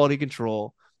shitty quality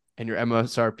control and your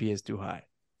MSRP is too high.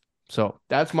 So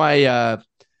that's my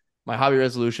hobby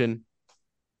resolution.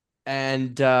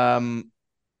 And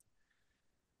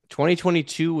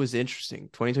 2022 was interesting.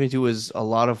 2022 was a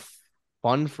lot of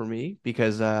fun for me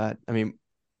because I mean,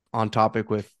 on topic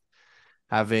with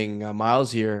having Miles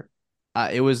here,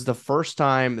 it was the first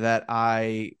time that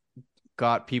I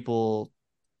got people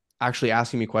actually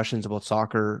asking me questions about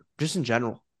soccer, just in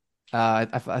general.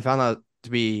 I found that to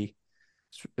be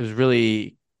it was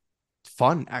really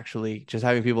fun, actually, just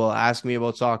having people ask me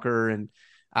about soccer and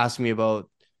ask me about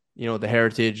the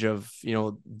heritage of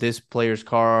this player's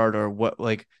card, or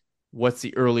what's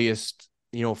the earliest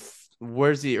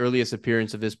where's the earliest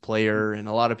appearance of this player. And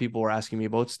a lot of people were asking me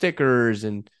about stickers,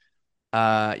 and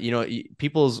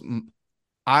people's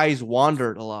eyes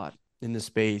wandered a lot in the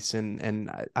space,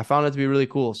 and I found it to be really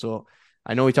cool. So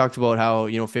I know we talked about how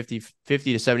 50 to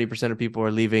 70% of people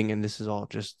are leaving, and this is all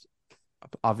just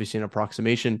obviously an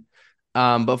approximation.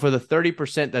 But for the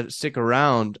 30% that stick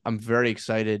around, I'm very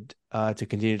excited to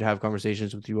continue to have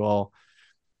conversations with you all,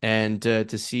 and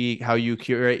to see how you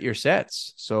curate your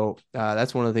sets. So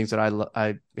that's one of the things that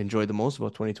I enjoyed the most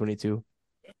about 2022.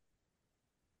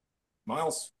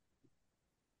 Miles.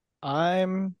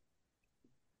 I'm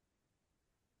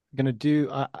gonna do.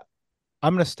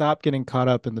 I'm gonna stop getting caught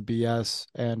up in the BS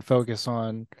and focus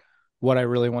on what I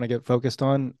really want to get focused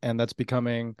on, and that's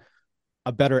becoming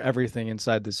a better everything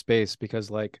inside this space. Because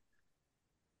the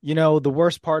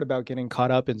worst part about getting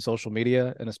caught up in social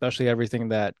media, and especially everything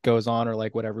that goes on or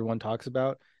like what everyone talks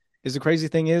about, is the crazy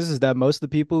thing is that most of the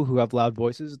people who have loud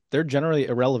voices, they're generally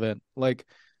irrelevant. Like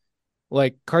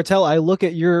Cartel, I look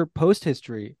at your post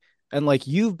history, and like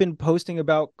you've been posting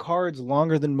about cards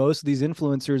longer than most of these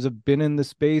influencers have been in the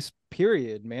space,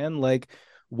 period, man. Like,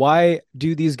 why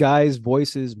do these guys'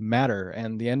 voices matter?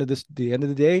 And the end of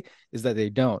the day is that they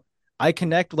don't. I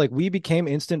connect, like we became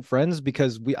instant friends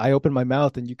because I opened my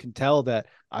mouth and you can tell that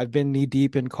I've been knee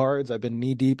deep in cards. I've been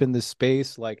knee deep in this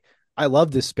space. Like I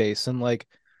love this space, and like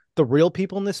the real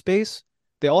people in this space,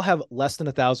 they all have less than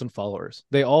 1,000 followers.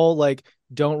 They all like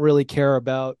don't really care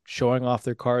about showing off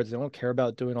their cards. They don't care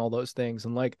about doing all those things.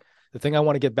 And like the thing I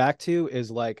want to get back to is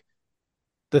like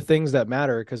the things that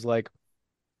matter, because like,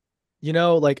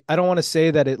 like I don't want to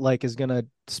say that it like is gonna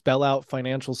spell out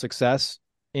financial success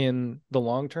in the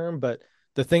long term, but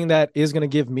the thing that is gonna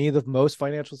give me the most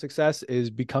financial success is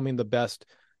becoming the best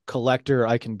collector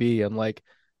I can be. And like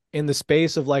in the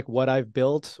space of like what I've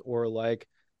built, or like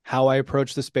how I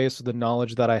approach the space with the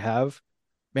knowledge that I have,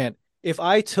 man, if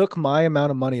I took my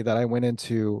amount of money that I went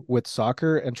into with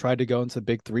soccer and tried to go into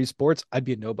big three sports, I'd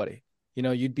be a nobody.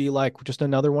 You'd be like just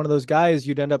another one of those guys.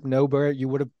 You'd end up nowhere. You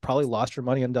would have probably lost your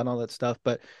money and done all that stuff.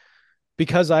 But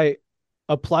because I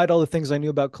applied all the things I knew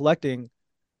about collecting,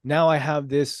 now I have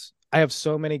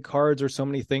so many cards or so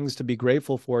many things to be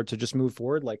grateful for to just move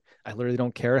forward. Like I literally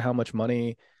don't care how much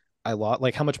money I lost,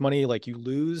 like how much money like you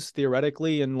lose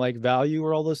theoretically in like value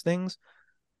or all those things.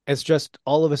 It's just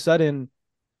all of a sudden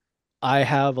I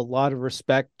have a lot of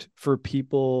respect for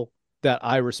people that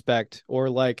I respect,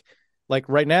 or like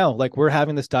right now, like we're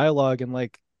having this dialogue, and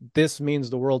like this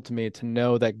means the world to me to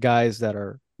know that guys that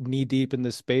are knee deep in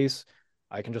this space,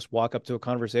 I can just walk up to a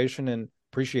conversation and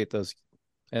appreciate those.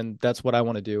 And that's what I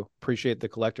want to do. Appreciate the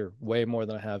collector way more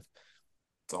than I have.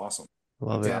 It's awesome.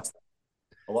 Love it. Fantastic.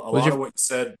 A Was lot your of what you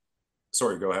said.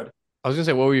 Sorry, go ahead. I was gonna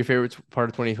say what were your favorite part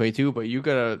of 2022, but you're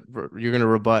gonna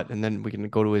rebut, and then we can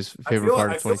go to his favorite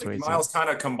part of I feel like 2022. Miles kind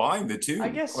of combined the I two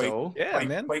guess so. Yeah,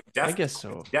 man. I guess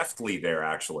so. deftly there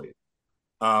actually.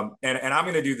 And I'm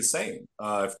going to do the same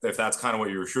if that's kind of what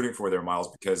you were shooting for there, Miles,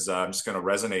 because I'm just going to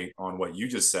resonate on what you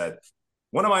just said.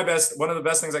 One of the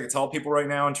best things I could tell people right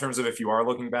now in terms of if you are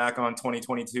looking back on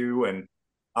 2022, and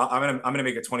I'm gonna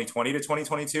make it 2020 to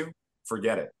 2022.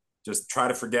 Forget it. Just try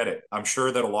to forget it. I'm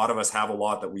sure that a lot of us have a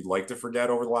lot that we'd like to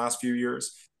forget over the last few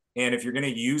years. And if you're going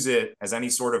to use it as any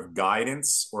sort of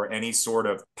guidance or any sort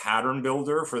of pattern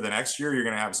builder for the next year, you're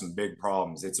going to have some big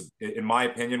problems. In my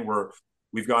opinion,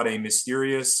 we've got a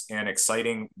mysterious and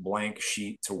exciting blank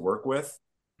sheet to work with.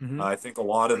 Mm-hmm. I think a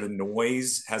lot of the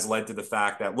noise has led to the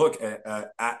fact that, look,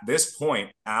 at this point,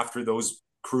 after those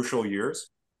crucial years,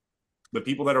 the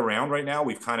people that are around right now,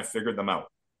 we've kind of figured them out.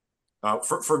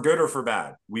 For good or for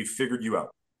bad, we've figured you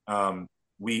out.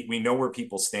 We know where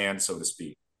people stand, so to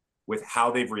speak, with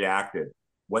how they've reacted,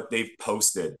 what they've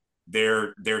posted,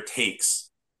 their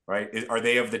takes, right? Are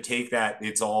they of the take that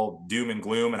it's all doom and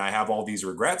gloom and I have all these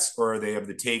regrets, or are they of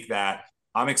the take that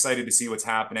I'm excited to see what's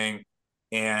happening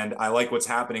and I like what's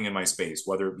happening in my space,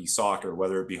 whether it be soccer,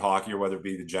 whether it be hockey, or whether it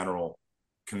be the general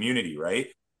community, right?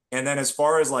 And then as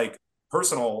far as like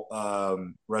personal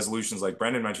resolutions, like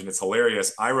Brendan mentioned, it's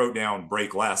hilarious. I wrote down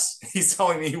break less. He's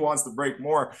telling me he wants to break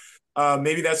more.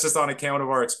 Maybe that's just on account of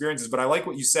our experiences, but I like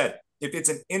what you said. If it's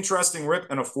an interesting rip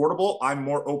and affordable, I'm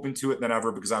more open to it than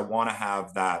ever because I want to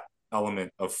have that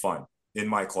element of fun in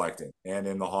my collecting and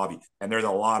in the hobby. And there's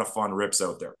a lot of fun rips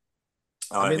out there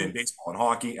in baseball and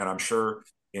hockey, and I'm sure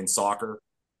in soccer.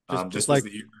 This was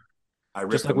the year I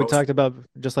ripped the most.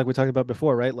 Just like we talked about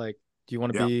before, right? Like, do you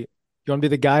want to Yeah. be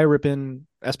the guy ripping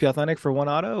SP Authentic for one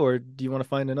auto, or do you want to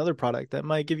find another product that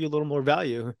might give you a little more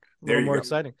value, a little more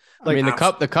exciting? Like, I mean,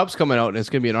 the cup's coming out, and it's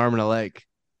gonna be an arm and a leg.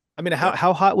 I mean,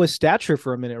 how hot was Stature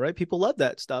for a minute, right? People love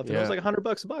that stuff. And Yeah. it was like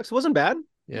 $100 a box. It wasn't bad.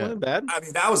 Yeah. It wasn't bad. I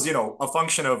mean, that was, a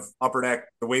function of Upper Deck,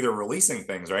 the way they're releasing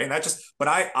things, right? And but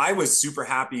I was super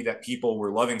happy that people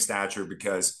were loving Stature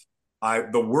because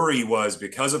the worry was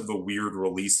because of the weird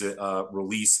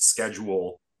release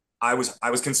schedule. I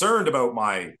was concerned about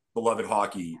my beloved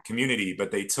hockey community,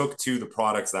 but they took to the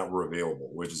products that were available,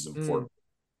 which is important.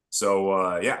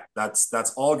 So yeah,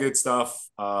 that's all good stuff.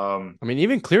 I mean,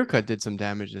 even Clear Cut did some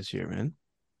damage this year, man.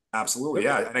 Absolutely,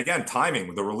 yeah. And again, timing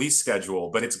with the release schedule,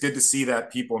 but it's good to see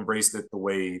that people embraced it the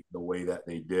way that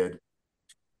they did.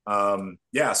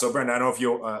 Yeah. So Brendan, I don't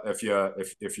know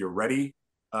if you're ready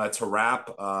to wrap.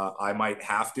 I might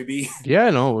have to be. Yeah,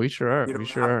 no, we sure are. We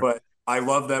sure are. But I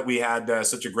love that we had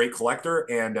such a great collector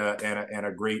and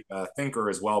a great thinker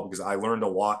as well, because I learned a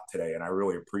lot today, and I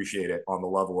really appreciate it on the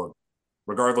level of,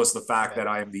 regardless of the fact that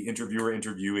I am the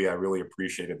interviewee, I really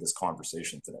appreciated this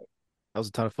conversation today. That was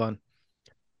a ton of fun.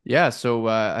 Yeah, so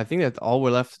I think that all we're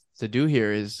left to do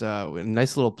here is a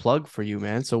nice little plug for you,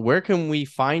 man. So where can we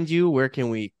find you? Where can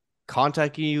we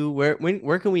contact you? Where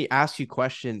can we ask you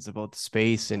questions about the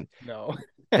space? And no,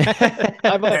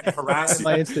 harass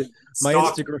my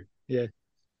Instagram. Yeah.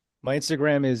 My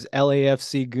Instagram is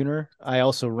LAFC Gooner. I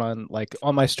also run like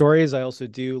on my stories. I also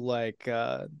do like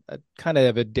a kind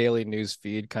of a daily news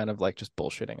feed, kind of like just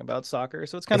bullshitting about soccer.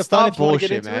 So it's kind of It's fun not if you want to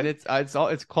get bullshit, into man.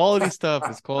 it. It's quality stuff.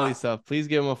 It's quality stuff. Please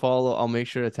give him a follow. I'll make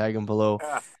sure to tag him below.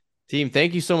 Team,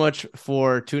 thank you so much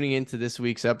for tuning into this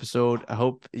week's episode. I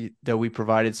hope that we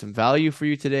provided some value for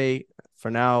you today. For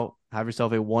now, have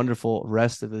yourself a wonderful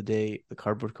rest of the day. The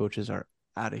Cardboard Coaches are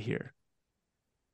out of here.